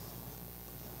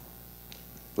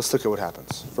 Let's look at what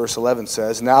happens. Verse 11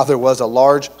 says, now there was a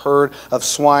large herd of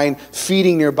swine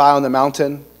feeding nearby on the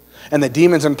mountain, and the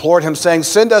demons implored him, saying,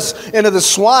 send us into the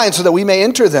swine so that we may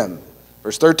enter them.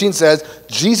 Verse 13 says,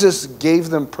 Jesus gave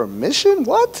them permission?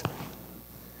 What?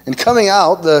 And coming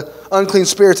out, the unclean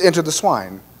spirits entered the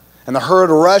swine. And the herd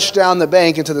rushed down the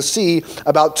bank into the sea,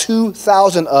 about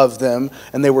 2,000 of them,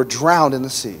 and they were drowned in the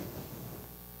sea.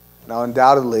 Now,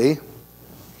 undoubtedly,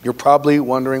 you're probably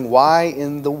wondering, why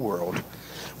in the world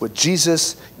would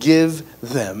Jesus give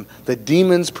them, the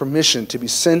demons, permission to be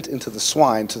sent into the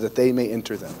swine so that they may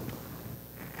enter them?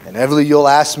 And inevitably you'll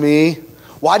ask me,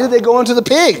 why did they go into the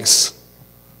pigs?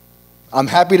 I'm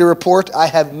happy to report I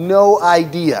have no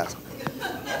idea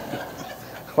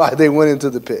why they went into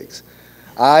the pigs.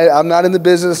 I'm not in the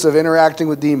business of interacting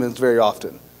with demons very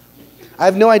often. I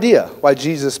have no idea why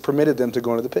Jesus permitted them to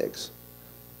go into the pigs.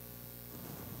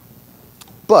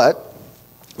 But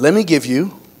let me give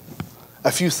you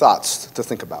a few thoughts to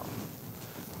think about.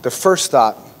 The first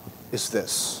thought is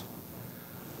this.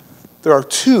 There are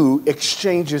two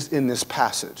exchanges in this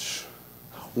passage.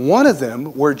 One of them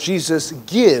where Jesus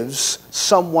gives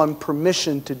someone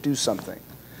permission to do something.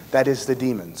 That is the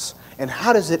demons. And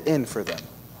how does it end for them?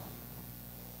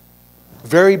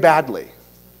 Very badly.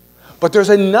 But there's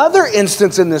another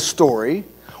instance in this story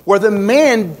where the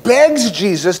man begs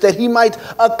Jesus that he might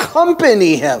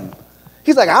accompany him.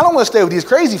 He's like, I don't want to stay with these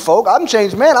crazy folk. I'm a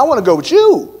changed man. I want to go with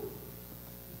you.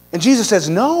 And Jesus says,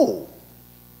 no.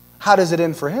 How does it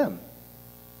end for him?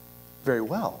 Very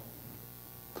well.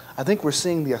 I think we're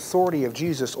seeing the authority of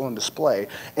Jesus on display.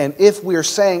 And if we're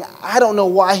saying, I don't know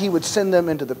why he would send them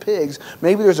into the pigs,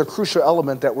 maybe there's a crucial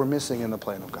element that we're missing in the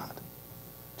plan of God.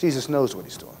 Jesus knows what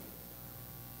he's doing.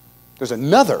 There's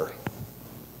another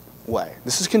way.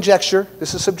 This is conjecture.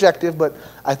 This is subjective, but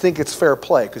I think it's fair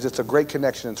play because it's a great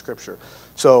connection in Scripture.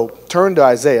 So turn to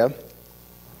Isaiah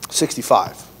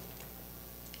 65.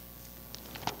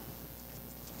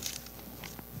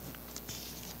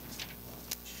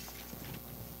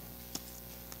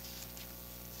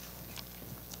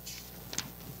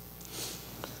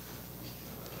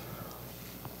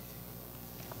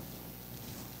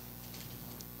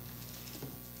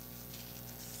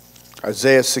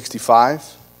 Isaiah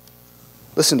 65.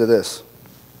 Listen to this.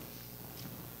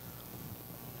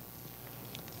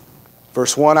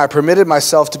 Verse 1, I permitted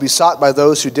myself to be sought by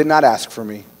those who did not ask for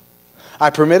me. I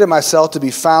permitted myself to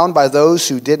be found by those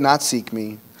who did not seek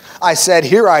me. I said,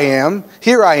 here I am,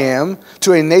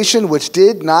 to a nation which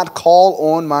did not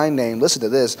call on my name. Listen to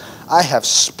this. I have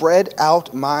spread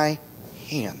out my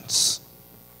hands.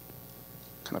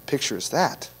 What kind of picture is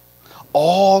that?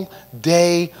 All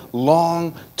day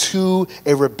long to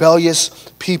a rebellious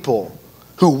people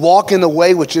who walk in the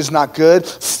way which is not good,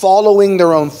 following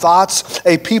their own thoughts,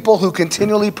 a people who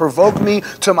continually provoke me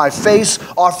to my face,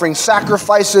 offering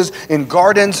sacrifices in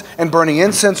gardens and burning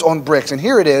incense on bricks. And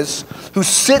here it is, who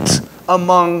sit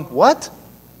among what?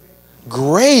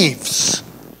 Graves,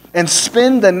 and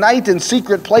spend the night in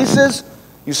secret places.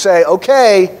 You say,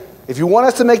 okay, if you want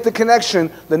us to make the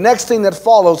connection, the next thing that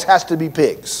follows has to be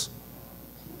pigs.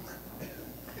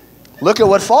 Look at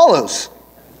what follows.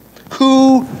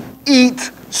 Who eat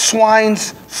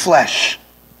swine's flesh,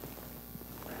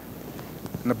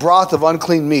 and the broth of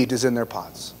unclean meat is in their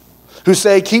pots. Who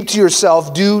say, keep to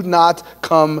yourself, do not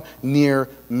come near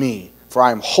me, for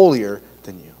I am holier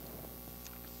than you.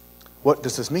 What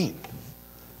does this mean?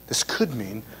 This could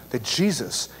mean that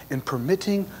Jesus, in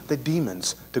permitting the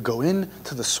demons to go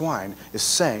into the swine, is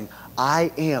saying,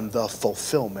 I am the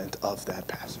fulfillment of that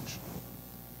passage.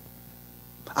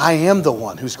 I am the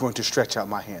one who's going to stretch out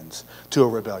my hands to a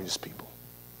rebellious people.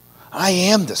 I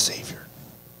am the Savior.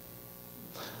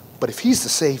 But if he's the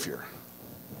Savior,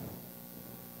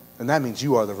 then that means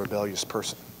you are the rebellious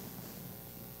person.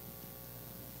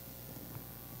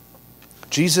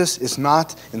 Jesus is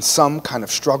not in some kind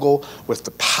of struggle with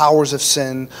the powers of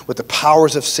sin, with the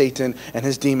powers of Satan and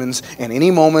his demons. In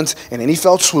any moment, in any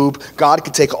felt swoop, God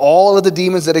could take all of the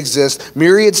demons that exist,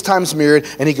 myriads times myriad,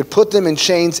 and he could put them in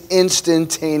chains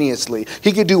instantaneously.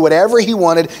 He could do whatever he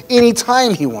wanted,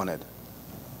 anytime he wanted.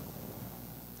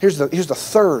 Here's the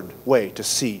third way to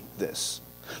see this.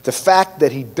 The fact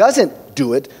that he doesn't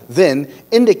do it then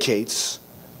indicates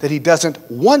that he doesn't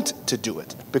want to do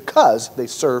it because they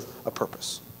serve a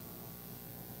purpose.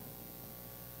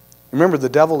 Remember, the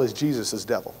devil is Jesus'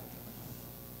 devil.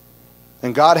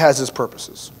 And God has his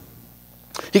purposes.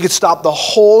 He could stop the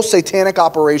whole satanic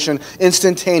operation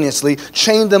instantaneously,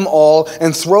 chain them all,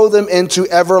 and throw them into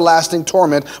everlasting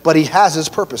torment, but he has his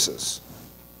purposes.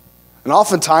 And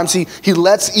oftentimes he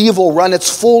lets evil run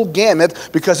its full gamut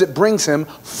because it brings him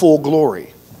full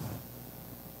glory.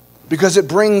 Because it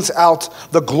brings out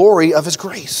the glory of his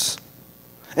grace.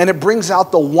 And it brings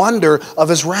out the wonder of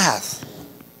his wrath.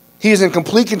 He is in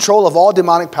complete control of all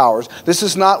demonic powers. There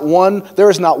is not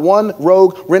one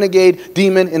rogue, renegade,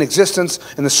 demon in existence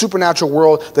in the supernatural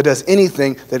world that does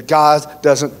anything that God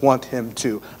doesn't want him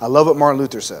to. I love what Martin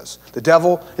Luther says. The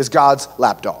devil is God's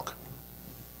lapdog.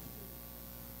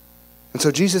 And so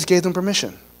Jesus gave them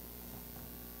permission.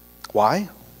 Why?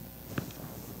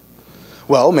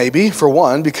 Well, maybe, for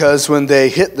one, because when they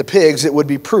hit the pigs, it would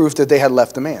be proof that they had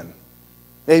left the man.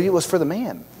 Maybe it was for the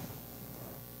man.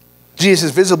 Jesus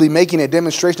is visibly making a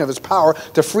demonstration of his power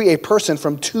to free a person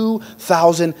from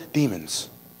 2,000 demons.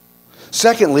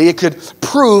 Secondly, it could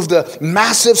prove the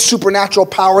massive supernatural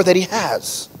power that he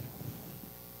has.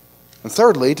 And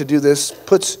thirdly, to do this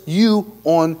puts you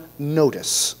on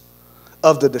notice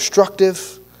of the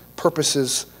destructive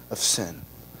purposes of sin,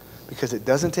 because it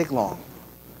doesn't take long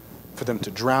for them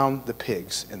to drown the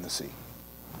pigs in the sea.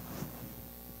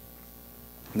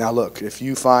 Now look, if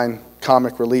you find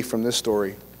comic relief from this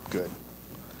story, good.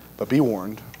 But be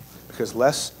warned, because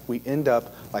lest we end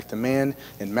up like the man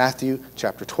in Matthew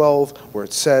chapter 12, where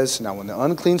it says, now when the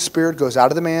unclean spirit goes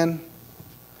out of the man,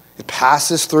 it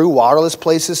passes through waterless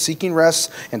places seeking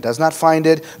rest and does not find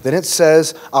it. Then it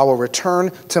says, I will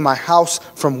return to my house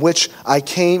from which I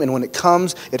came. And when it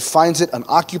comes, it finds it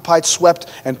unoccupied, swept,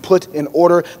 and put in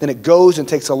order. Then it goes and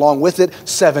takes along with it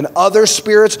 7 other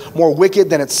spirits more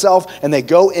wicked than itself. And they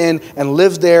go in and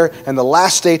live there. And the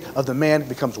last state of the man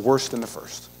becomes worse than the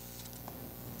first.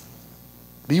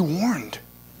 Be warned.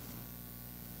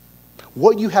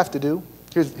 What you have to do,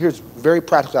 here's very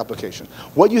practical application.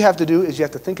 What you have to do is you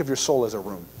have to think of your soul as a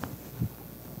room.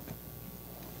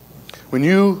 When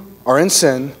you are in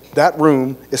sin, that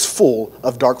room is full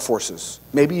of dark forces,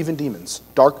 maybe even demons,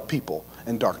 dark people,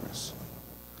 and darkness.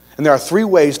 And there are 3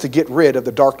 ways to get rid of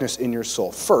the darkness in your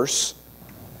soul. First,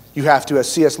 you have to, as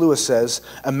C.S. Lewis says,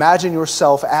 imagine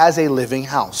yourself as a living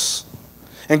house.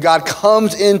 And God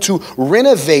comes in to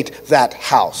renovate that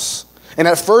house. And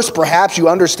at first, perhaps you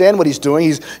understand what he's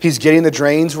doing. He's getting the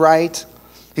drains right.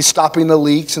 He's stopping the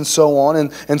leaks and so on.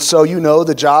 And so you know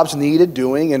the job's needed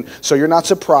doing, and so you're not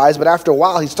surprised. But after a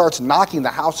while, he starts knocking the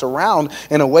house around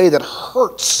in a way that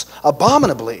hurts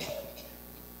abominably.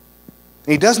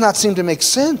 And he does not seem to make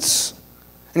sense.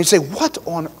 And you say, what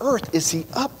on earth is he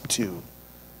up to?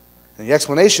 And the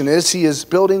explanation is he is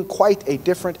building quite a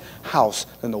different house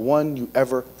than the one you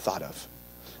ever thought of.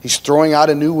 He's throwing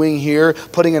out a new wing here,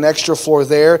 putting an extra floor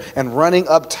there, and running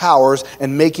up towers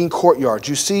and making courtyards.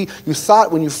 You see, you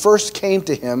thought when you first came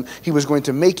to him, he was going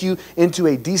to make you into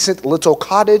a decent little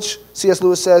cottage, C.S.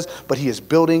 Lewis says, but he is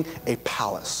building a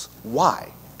palace.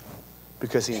 Why?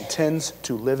 Because he intends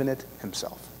to live in it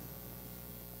himself.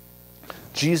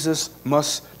 Jesus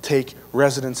must take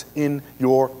residence in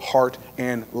your heart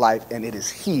and life, and it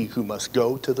is he who must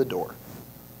go to the door.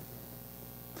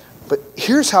 But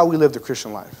here's how we live the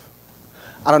Christian life.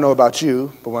 I don't know about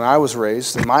you, but when I was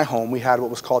raised, in my home, we had what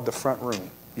was called the front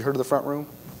room. You heard of the front room?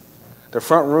 The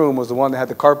front room was the one that had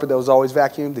the carpet that was always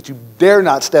vacuumed, that you dare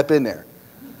not step in there,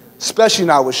 especially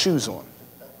not with shoes on.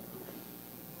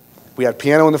 We had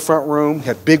piano in the front room, we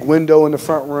had big window in the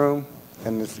front room,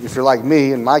 and if you're like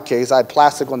me, in my case, I had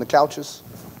plastic on the couches.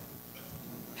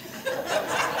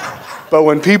 But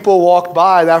when people walked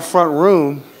by that front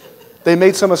room, they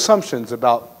made some assumptions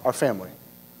about our family.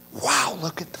 Wow,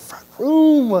 look at the front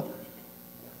room. Look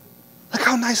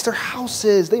how nice their house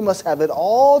is. They must have it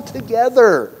all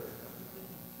together.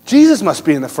 Jesus must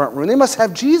be in the front room. They must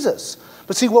have Jesus.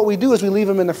 But see, what we do is we leave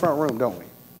him in the front room, don't we?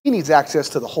 He needs access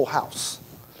to the whole house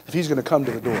if he's going to come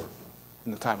to the door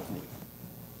in the time of need.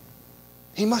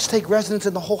 He must take residence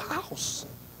in the whole house.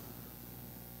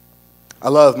 I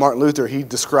love Martin Luther. He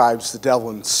describes the devil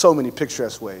in so many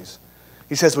picturesque ways.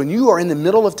 He says, when you are in the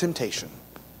middle of temptation,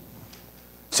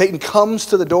 Satan comes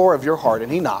to the door of your heart and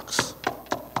he knocks.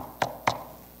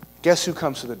 Guess who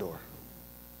comes to the door?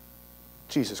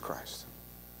 Jesus Christ.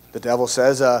 The devil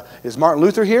says, is Martin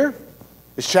Luther here?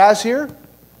 Is Chaz here?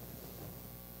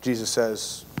 Jesus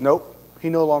says, nope, he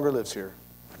no longer lives here.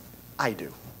 I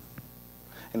do.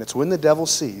 And it's when the devil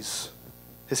sees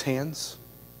his hands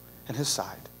and his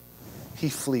side, he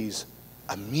flees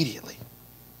immediately.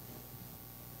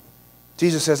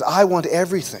 Jesus says, I want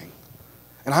everything,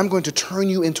 and I'm going to turn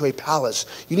you into a palace.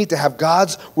 You need to have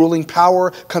God's ruling power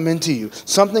come into you.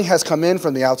 Something has come in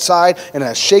from the outside and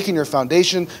has shaken your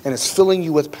foundation and is filling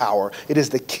you with power. It is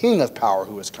the King of power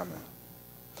who has come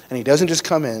in. And he doesn't just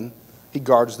come in, he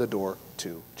guards the door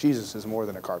too. Jesus is more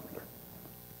than a carpenter.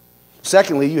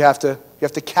 Secondly, you have to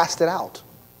cast it out.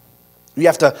 You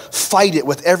have to fight it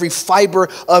with every fiber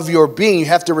of your being. You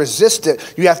have to resist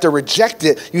it. You have to reject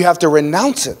it. You have to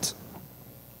renounce it.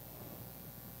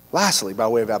 Lastly, by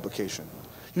way of application,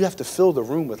 you have to fill the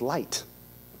room with light.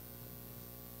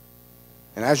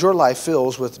 And as your life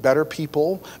fills with better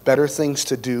people, better things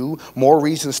to do, more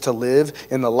reasons to live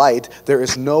in the light, there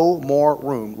is no more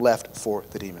room left for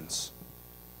the demons.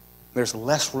 There's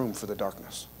less room for the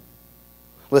darkness.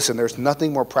 Listen, there's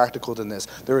nothing more practical than this.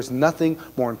 There is nothing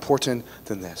more important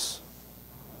than this.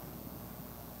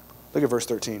 Look at verse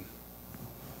 13.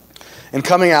 And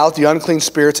coming out, the unclean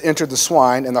spirits entered the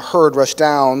swine, and the herd rushed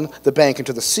down the bank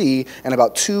into the sea, and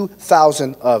about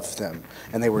 2,000 of them,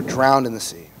 and they were drowned in the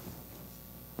sea.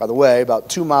 By the way, about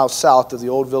 2 miles south of the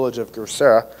old village of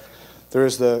Gersera,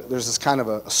 there's this kind of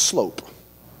a slope.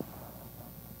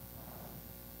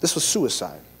 This was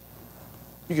suicide.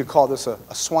 You could call this a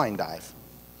swine dive.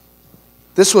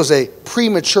 This was a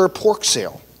premature pork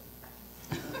sale.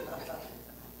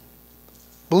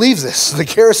 Believe this, the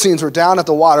Gerasenes were down at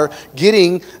the water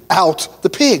getting out the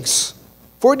pigs.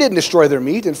 For it didn't destroy their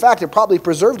meat. In fact, it probably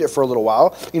preserved it for a little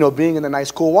while, being in the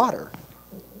nice cool water.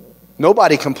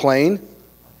 Nobody complained.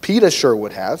 PETA sure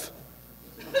would have.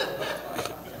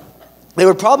 They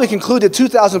would probably conclude that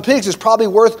 2,000 pigs is probably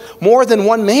worth more than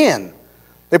one man.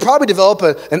 They probably develop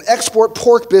an export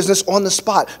pork business on the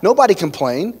spot. Nobody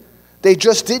complained. They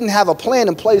just didn't have a plan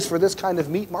in place for this kind of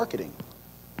meat marketing.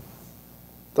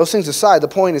 Those things aside, the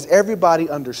point is everybody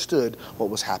understood what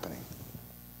was happening.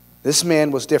 This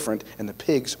man was different, and the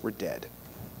pigs were dead.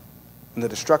 And the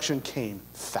destruction came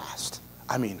fast.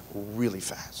 I mean, really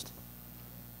fast.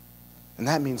 And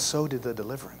that means so did the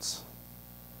deliverance.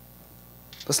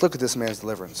 Let's look at this man's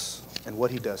deliverance and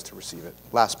what he does to receive it.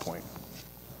 Last point.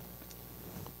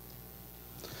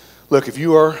 Look, if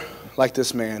you are like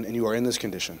this man and you are in this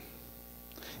condition,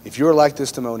 if you're like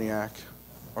this demoniac,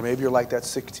 or maybe you're like that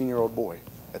 16-year-old boy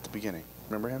at the beginning,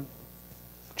 remember him?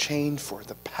 Chained for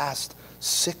the past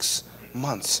 6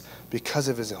 months because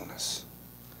of his illness.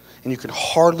 And you can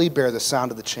hardly bear the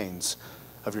sound of the chains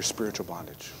of your spiritual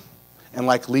bondage. And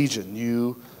like Legion,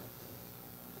 you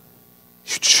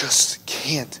just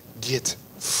can't get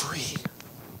free.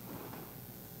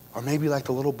 Or maybe like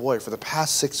the little boy, for the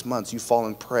past 6 months, you've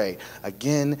fallen prey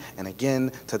again and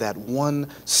again to that one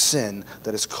sin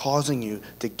that is causing you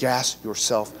to gas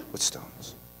yourself with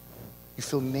stones. You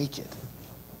feel naked.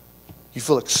 You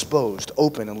feel exposed,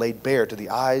 open, and laid bare to the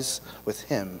eyes with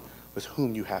him with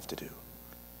whom you have to do.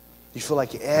 You feel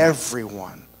like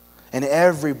everyone and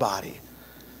everybody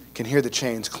can hear the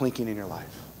chains clinking in your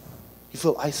life. You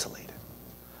feel isolated,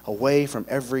 away from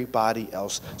everybody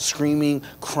else, screaming,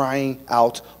 crying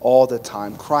out all the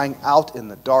time, crying out in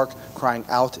the dark, crying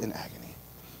out in agony.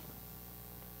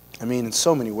 I mean, in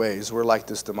so many ways, we're like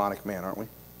this demonic man, aren't we?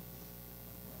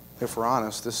 If we're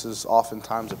honest, this is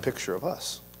oftentimes a picture of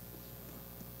us.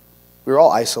 We're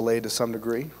all isolated to some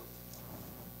degree.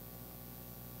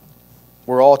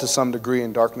 We're all to some degree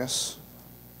in darkness.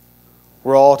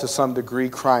 We're all to some degree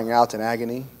crying out in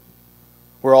agony.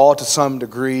 We're all to some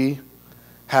degree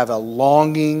have a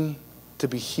longing to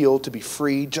be healed, to be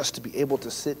free, just to be able to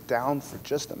sit down for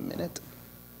just a minute.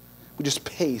 We just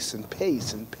pace and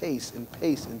pace and pace and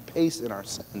pace and pace in our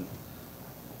sin.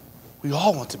 We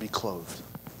all want to be clothed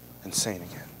and sane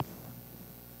again.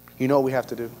 You know what we have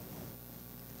to do?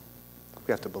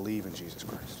 We have to believe in Jesus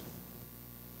Christ.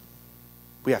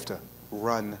 We have to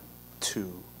run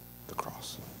to the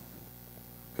cross.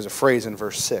 There's a phrase in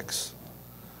verse 6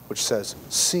 which says,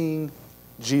 seeing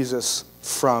Jesus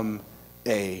from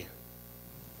a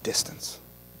distance.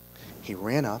 He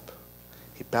ran up,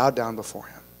 he bowed down before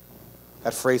him.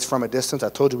 That phrase, from a distance, I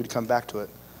told you we'd come back to it,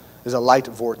 is a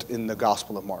Leitwort in the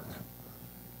Gospel of Mark.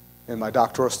 In my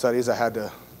doctoral studies, I had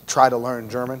to try to learn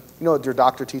German. You know what your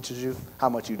doctor teaches you? How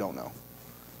much you don't know.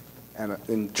 And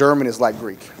in German is like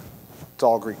Greek. It's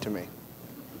all Greek to me.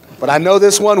 But I know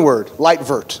this one word,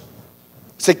 Leitwort.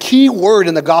 It's a key word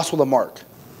in the Gospel of Mark.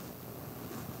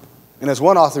 And as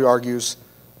one author argues,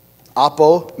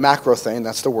 apomacrothane,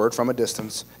 that's the word, from a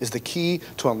distance, is the key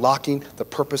to unlocking the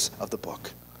purpose of the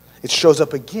book. It shows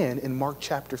up again in Mark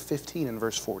chapter 15 and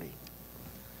verse 40.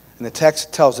 And the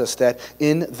text tells us that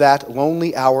in that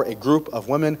lonely hour, a group of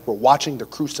women were watching the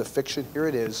crucifixion, here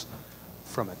it is,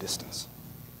 from a distance.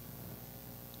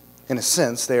 In a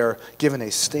sense, they are given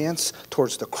a stance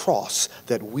towards the cross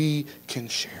that we can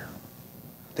share.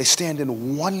 They stand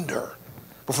in wonder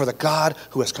before the God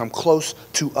who has come close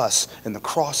to us in the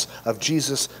cross of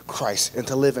Jesus Christ, and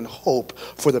to live in hope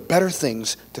for the better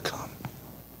things to come.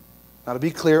 Now, to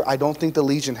be clear, I don't think the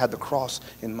Legion had the cross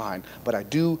in mind, but I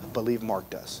do believe Mark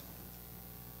does.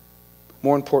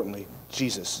 More importantly,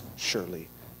 Jesus surely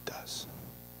does.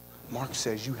 Mark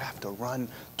says you have to run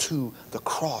to the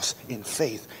cross in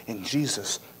faith in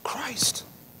Jesus Christ.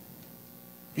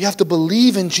 You have to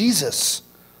believe in Jesus.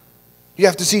 You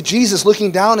have to see Jesus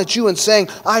looking down at you and saying,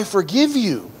 I forgive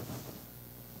you.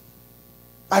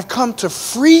 I've come to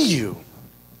free you.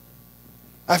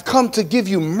 I've come to give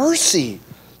you mercy.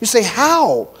 You say,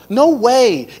 how? No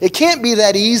way. It can't be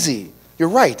that easy. You're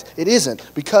right, it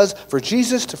isn't. Because for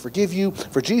Jesus to forgive you,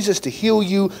 for Jesus to heal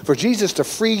you, for Jesus to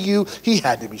free you, he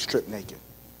had to be stripped naked.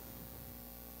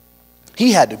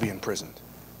 He had to be imprisoned.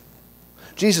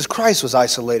 Jesus Christ was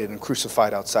isolated and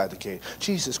crucified outside the gate.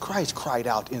 Jesus Christ cried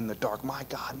out in the dark, my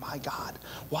God,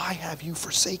 why have you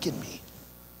forsaken me?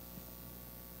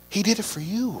 He did it for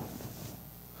you.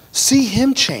 See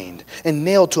him chained and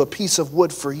nailed to a piece of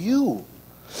wood for you.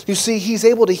 You see, he's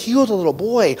able to heal the little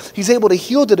boy. He's able to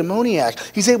heal the demoniac.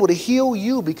 He's able to heal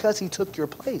you because he took your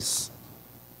place.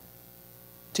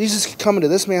 Jesus could come into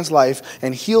this man's life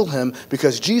and heal him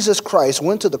because Jesus Christ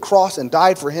went to the cross and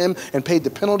died for him and paid the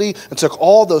penalty and took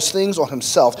all those things on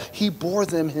himself. He bore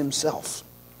them himself.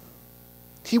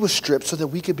 He was stripped so that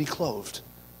we could be clothed.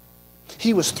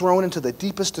 He was thrown into the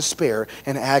deepest despair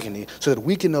and agony so that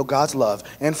we can know God's love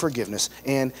and forgiveness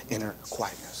and inner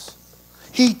quietness.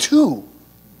 He too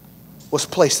was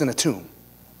placed in a tomb.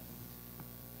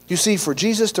 You see, for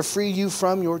Jesus to free you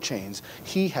from your chains,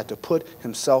 he had to put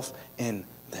himself in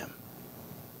them.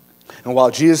 And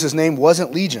while Jesus' name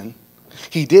wasn't Legion,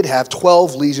 he did have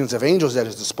 12 legions of angels at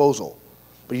his disposal.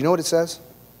 But you know what it says?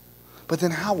 But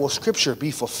then how will Scripture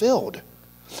be fulfilled?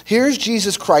 Here's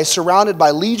Jesus Christ surrounded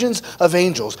by legions of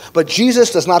angels, but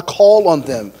Jesus does not call on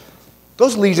them.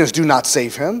 Those legions do not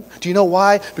save him. Do you know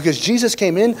why? Because Jesus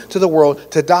came into the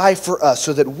world to die for us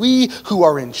so that we who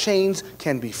are in chains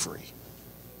can be free.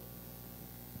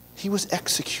 He was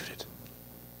executed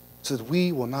so that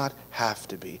we will not have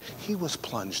to be. He was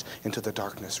plunged into the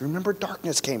darkness. Remember,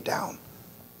 darkness came down.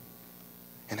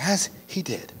 And as he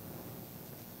did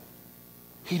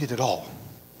it all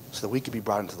so that we could be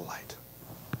brought into the light.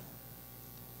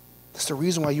 That's the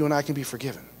reason why you and I can be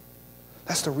forgiven.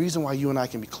 That's the reason why you and I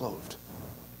can be clothed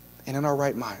and in our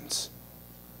right minds.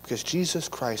 Because Jesus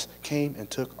Christ came and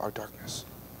took our darkness.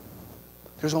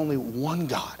 There's only one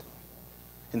God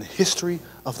in the history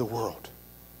of the world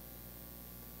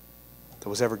that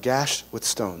was ever gashed with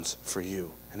stones for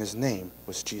you, and his name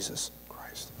was Jesus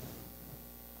Christ.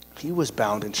 He was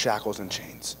bound in shackles and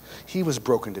chains. He was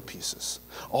broken to pieces.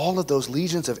 All of those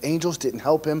legions of angels didn't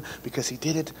help him because he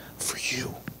did it for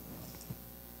you.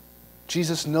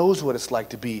 Jesus knows what it's like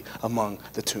to be among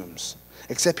the tombs,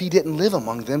 except he didn't live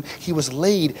among them. He was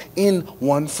laid in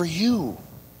one for you.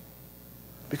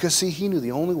 Because, see, he knew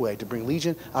the only way to bring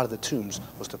Legion out of the tombs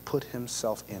was to put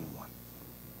himself in one.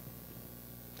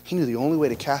 He knew the only way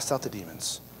to cast out the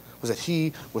demons was that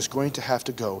he was going to have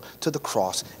to go to the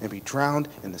cross and be drowned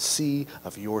in the sea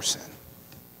of your sin.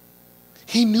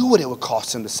 He knew what it would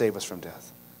cost him to save us from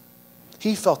death.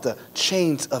 He felt the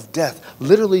chains of death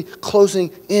literally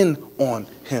closing in on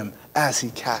him as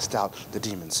he cast out the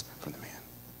demons from the man.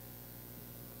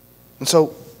 And so,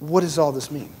 what does all this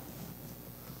mean?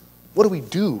 What do we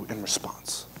do in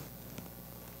response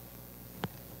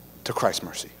to Christ's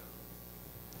mercy?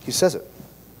 He says it.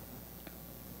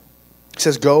 He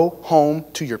says, go home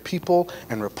to your people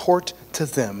and report to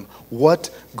them what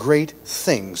great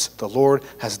things the Lord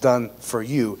has done for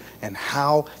you and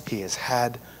how he has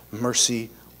had mercy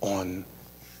on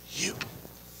you.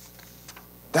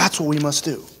 That's what we must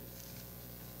do.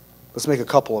 Let's make a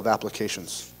couple of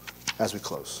applications as we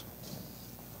close.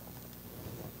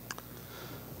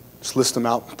 Just list them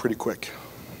out pretty quick.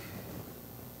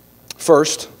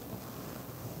 First,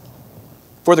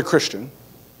 for the Christian,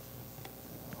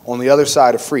 on the other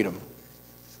side of freedom,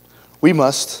 we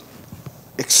must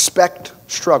expect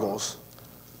struggles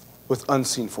with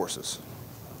unseen forces.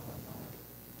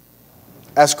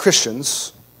 As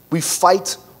Christians, we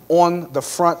fight on the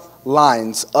front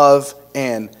lines of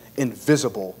an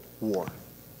invisible war.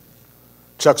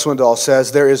 Chuck Swindoll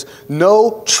says, there is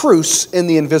no truce in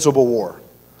the invisible war.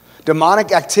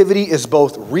 Demonic activity is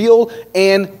both real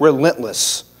and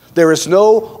relentless. There is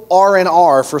no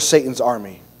R&R for Satan's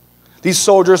army. These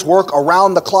soldiers work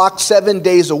around the clock 7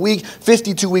 days a week,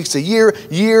 52 weeks a year,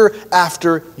 year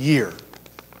after year.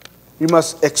 We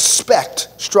must expect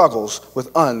struggles with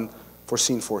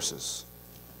unforeseen forces.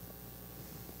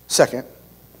 Second,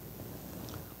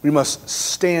 we must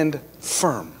stand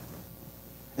firm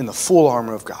in the full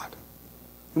armor of God.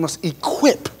 We must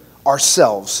equip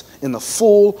ourselves in the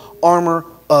full armor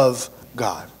of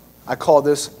God. I call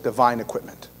this divine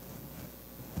equipment.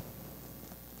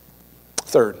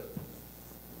 Third,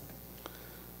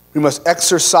 we must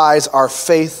exercise our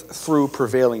faith through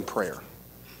prevailing prayer.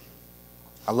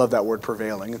 I love that word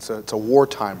prevailing. It's a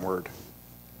wartime word.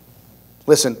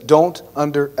 Listen, don't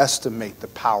underestimate the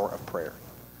power of prayer.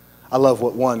 I love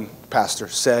what one pastor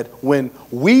said. When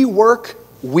we work,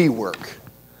 we work.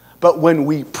 But when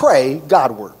we pray,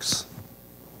 God works.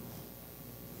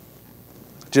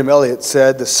 Jim Elliot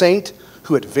said, the saint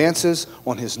who advances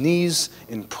on his knees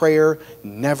in prayer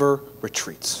never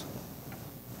retreats.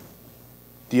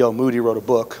 D.L. Moody wrote a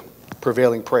book,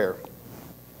 Prevailing Prayer.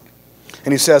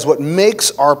 And he says, what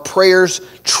makes our prayers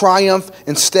triumph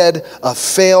instead of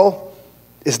fail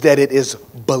is that it is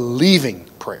believing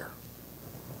prayer.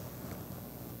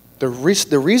 The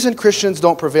reason Christians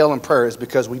don't prevail in prayer is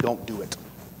because we don't do it.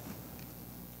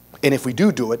 And if we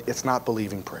do it, it's not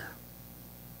believing prayer.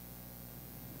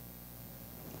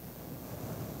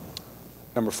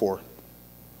 Number 4.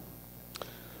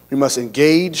 We must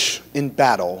engage in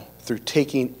battle through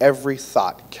taking every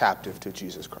thought captive to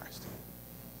Jesus Christ.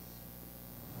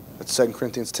 That's 2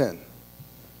 Corinthians 10.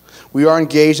 We are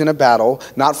engaged in a battle,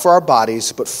 not for our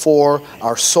bodies, but for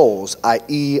our souls,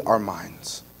 i.e. our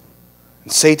minds.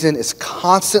 And Satan is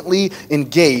constantly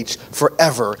engaged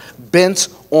forever, bent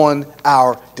on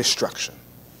our destruction.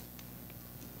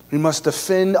 We must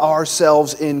defend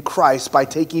ourselves in Christ by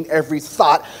taking every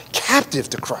thought captive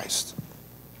to Christ.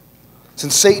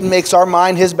 Since Satan makes our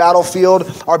mind his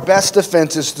battlefield, our best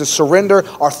defense is to surrender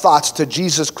our thoughts to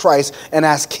Jesus Christ and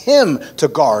ask him to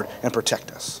guard and protect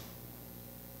us.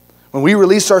 When we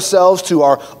release ourselves to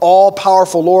our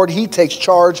all-powerful Lord, he takes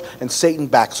charge and Satan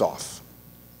backs off.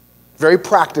 Very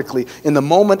practically, in the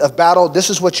moment of battle, this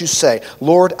is what you say: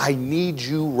 Lord, I need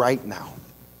you right now.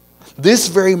 This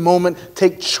very moment,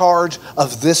 take charge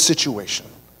of this situation.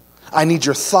 I need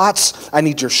your thoughts. I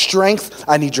need your strength.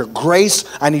 I need your grace.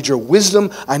 I need your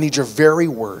wisdom. I need your very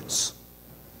words.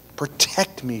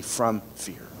 Protect me from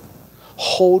fear.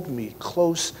 Hold me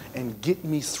close and get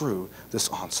me through this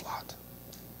onslaught.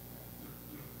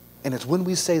 And it's when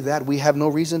we say that we have no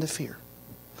reason to fear.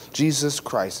 Jesus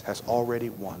Christ has already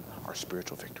won our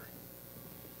spiritual victory.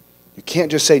 You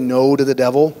can't just say no to the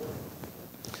devil.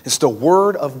 It's the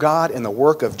word of God and the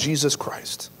work of Jesus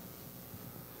Christ.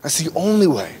 That's the only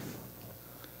way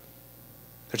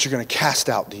that you're going to cast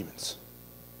out demons,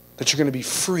 that you're going to be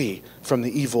free from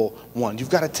the evil one. You've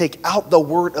got to take out the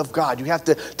word of God. You have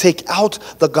to take out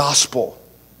the gospel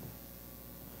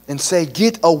and say,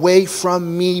 get away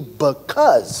from me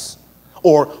because,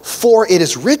 or for it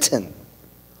is written.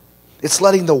 It's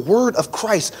letting the word of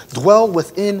Christ dwell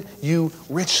within you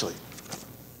richly.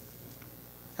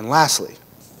 And lastly,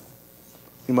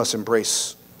 we must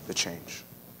embrace the change.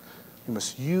 We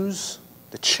must use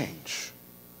the change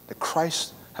that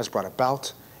Christ has brought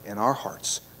about in our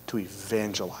hearts to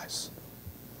evangelize.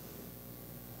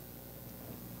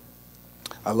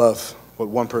 I love what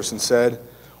one person said: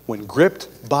 when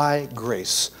gripped by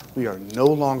grace, we are no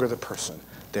longer the person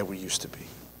that we used to be.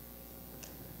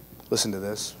 Listen to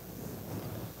this.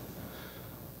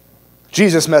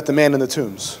 Jesus met the man in the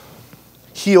tombs,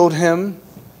 healed him,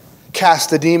 cast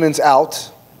the demons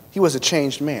out. He was a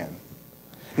changed man.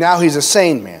 Now he's a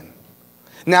sane man.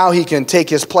 Now he can take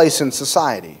his place in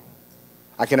society.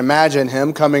 I can imagine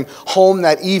him coming home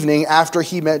that evening after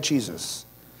he met Jesus.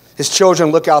 His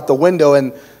children look out the window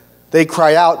and they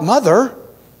cry out, "Mother,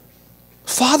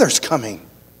 Father's coming."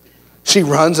 She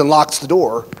runs and locks the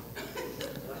door.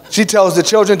 She tells the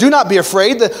children, "Do not be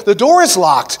afraid. The door is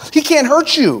locked. He can't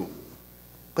hurt you."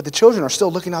 But the children are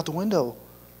still looking out the window.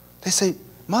 They say,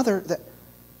 "Mother,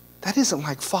 that isn't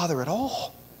like Father at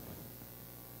all.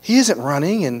 He isn't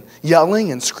running and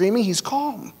yelling and screaming. He's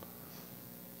calm.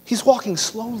 He's walking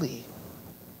slowly.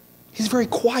 He's very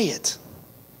quiet."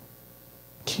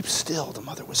 "Keep still," the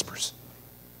mother whispers.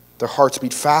 Their hearts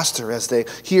beat faster as they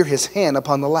hear his hand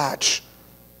upon the latch.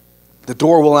 The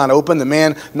door will not open. The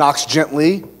man knocks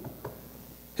gently.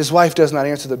 His wife does not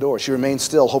answer the door. She remains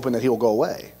still, hoping that he will go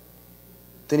away.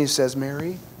 Then he says,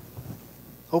 "Mary,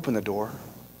 open the door.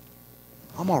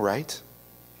 I'm all right.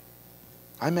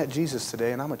 I met Jesus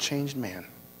today and I'm a changed man."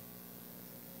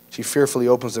 She fearfully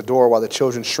opens the door while the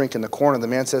children shrink in the corner. The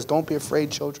man says, "Don't be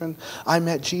afraid, children. I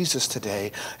met Jesus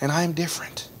today and I'm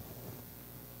different."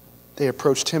 They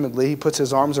approach timidly. He puts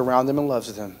his arms around them and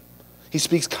loves them. He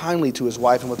speaks kindly to his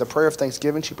wife, and with a prayer of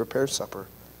thanksgiving, she prepares supper.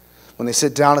 When they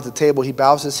sit down at the table, he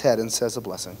bows his head and says a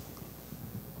blessing.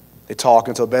 They talk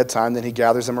until bedtime. Then he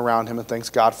gathers them around him and thanks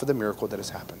God for the miracle that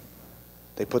has happened.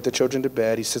 They put the children to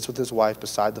bed. He sits with his wife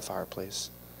beside the fireplace.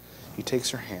 He takes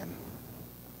her hand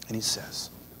and he says,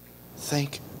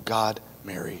 "Thank God,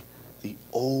 Mary. The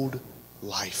old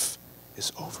life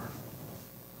is over.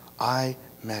 I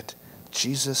met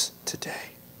Jesus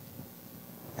today,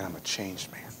 and I'm a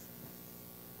changed man."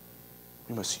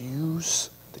 We must use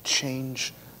the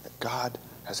change that God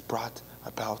has brought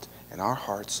about in our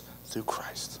hearts through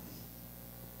Christ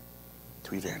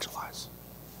to evangelize.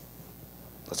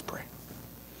 Let's pray.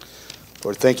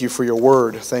 Lord, thank you for your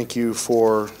word. Thank you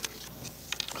for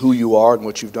who you are and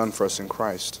what you've done for us in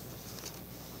Christ.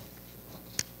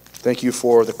 Thank you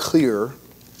for the clear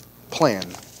plan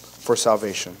for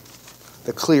salvation,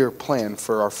 the clear plan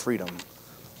for our freedom.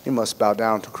 We must bow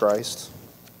down to Christ.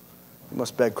 We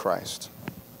must beg Christ.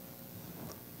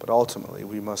 But ultimately,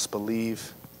 we must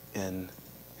believe in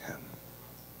him.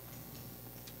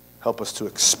 Help us to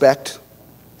expect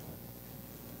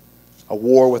a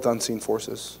war with unseen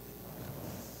forces.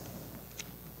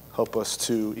 Help us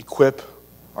to equip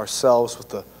ourselves with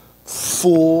the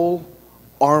full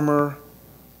armor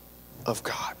of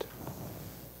God.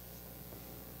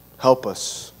 Help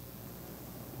us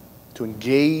to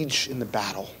engage in the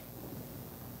battle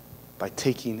by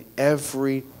taking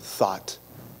every thought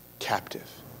captive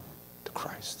to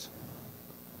Christ.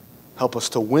 Help us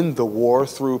to win the war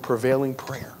through prevailing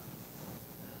prayer.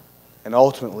 And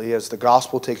ultimately, as the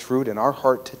gospel takes root in our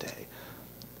heart today,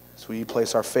 as we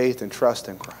place our faith and trust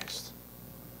in Christ,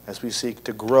 as we seek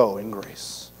to grow in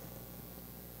grace,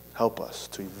 help us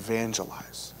to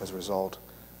evangelize as a result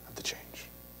of the change.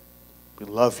 We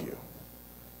love you.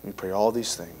 We pray all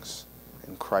these things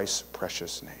in Christ's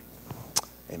precious name.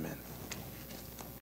 Amen.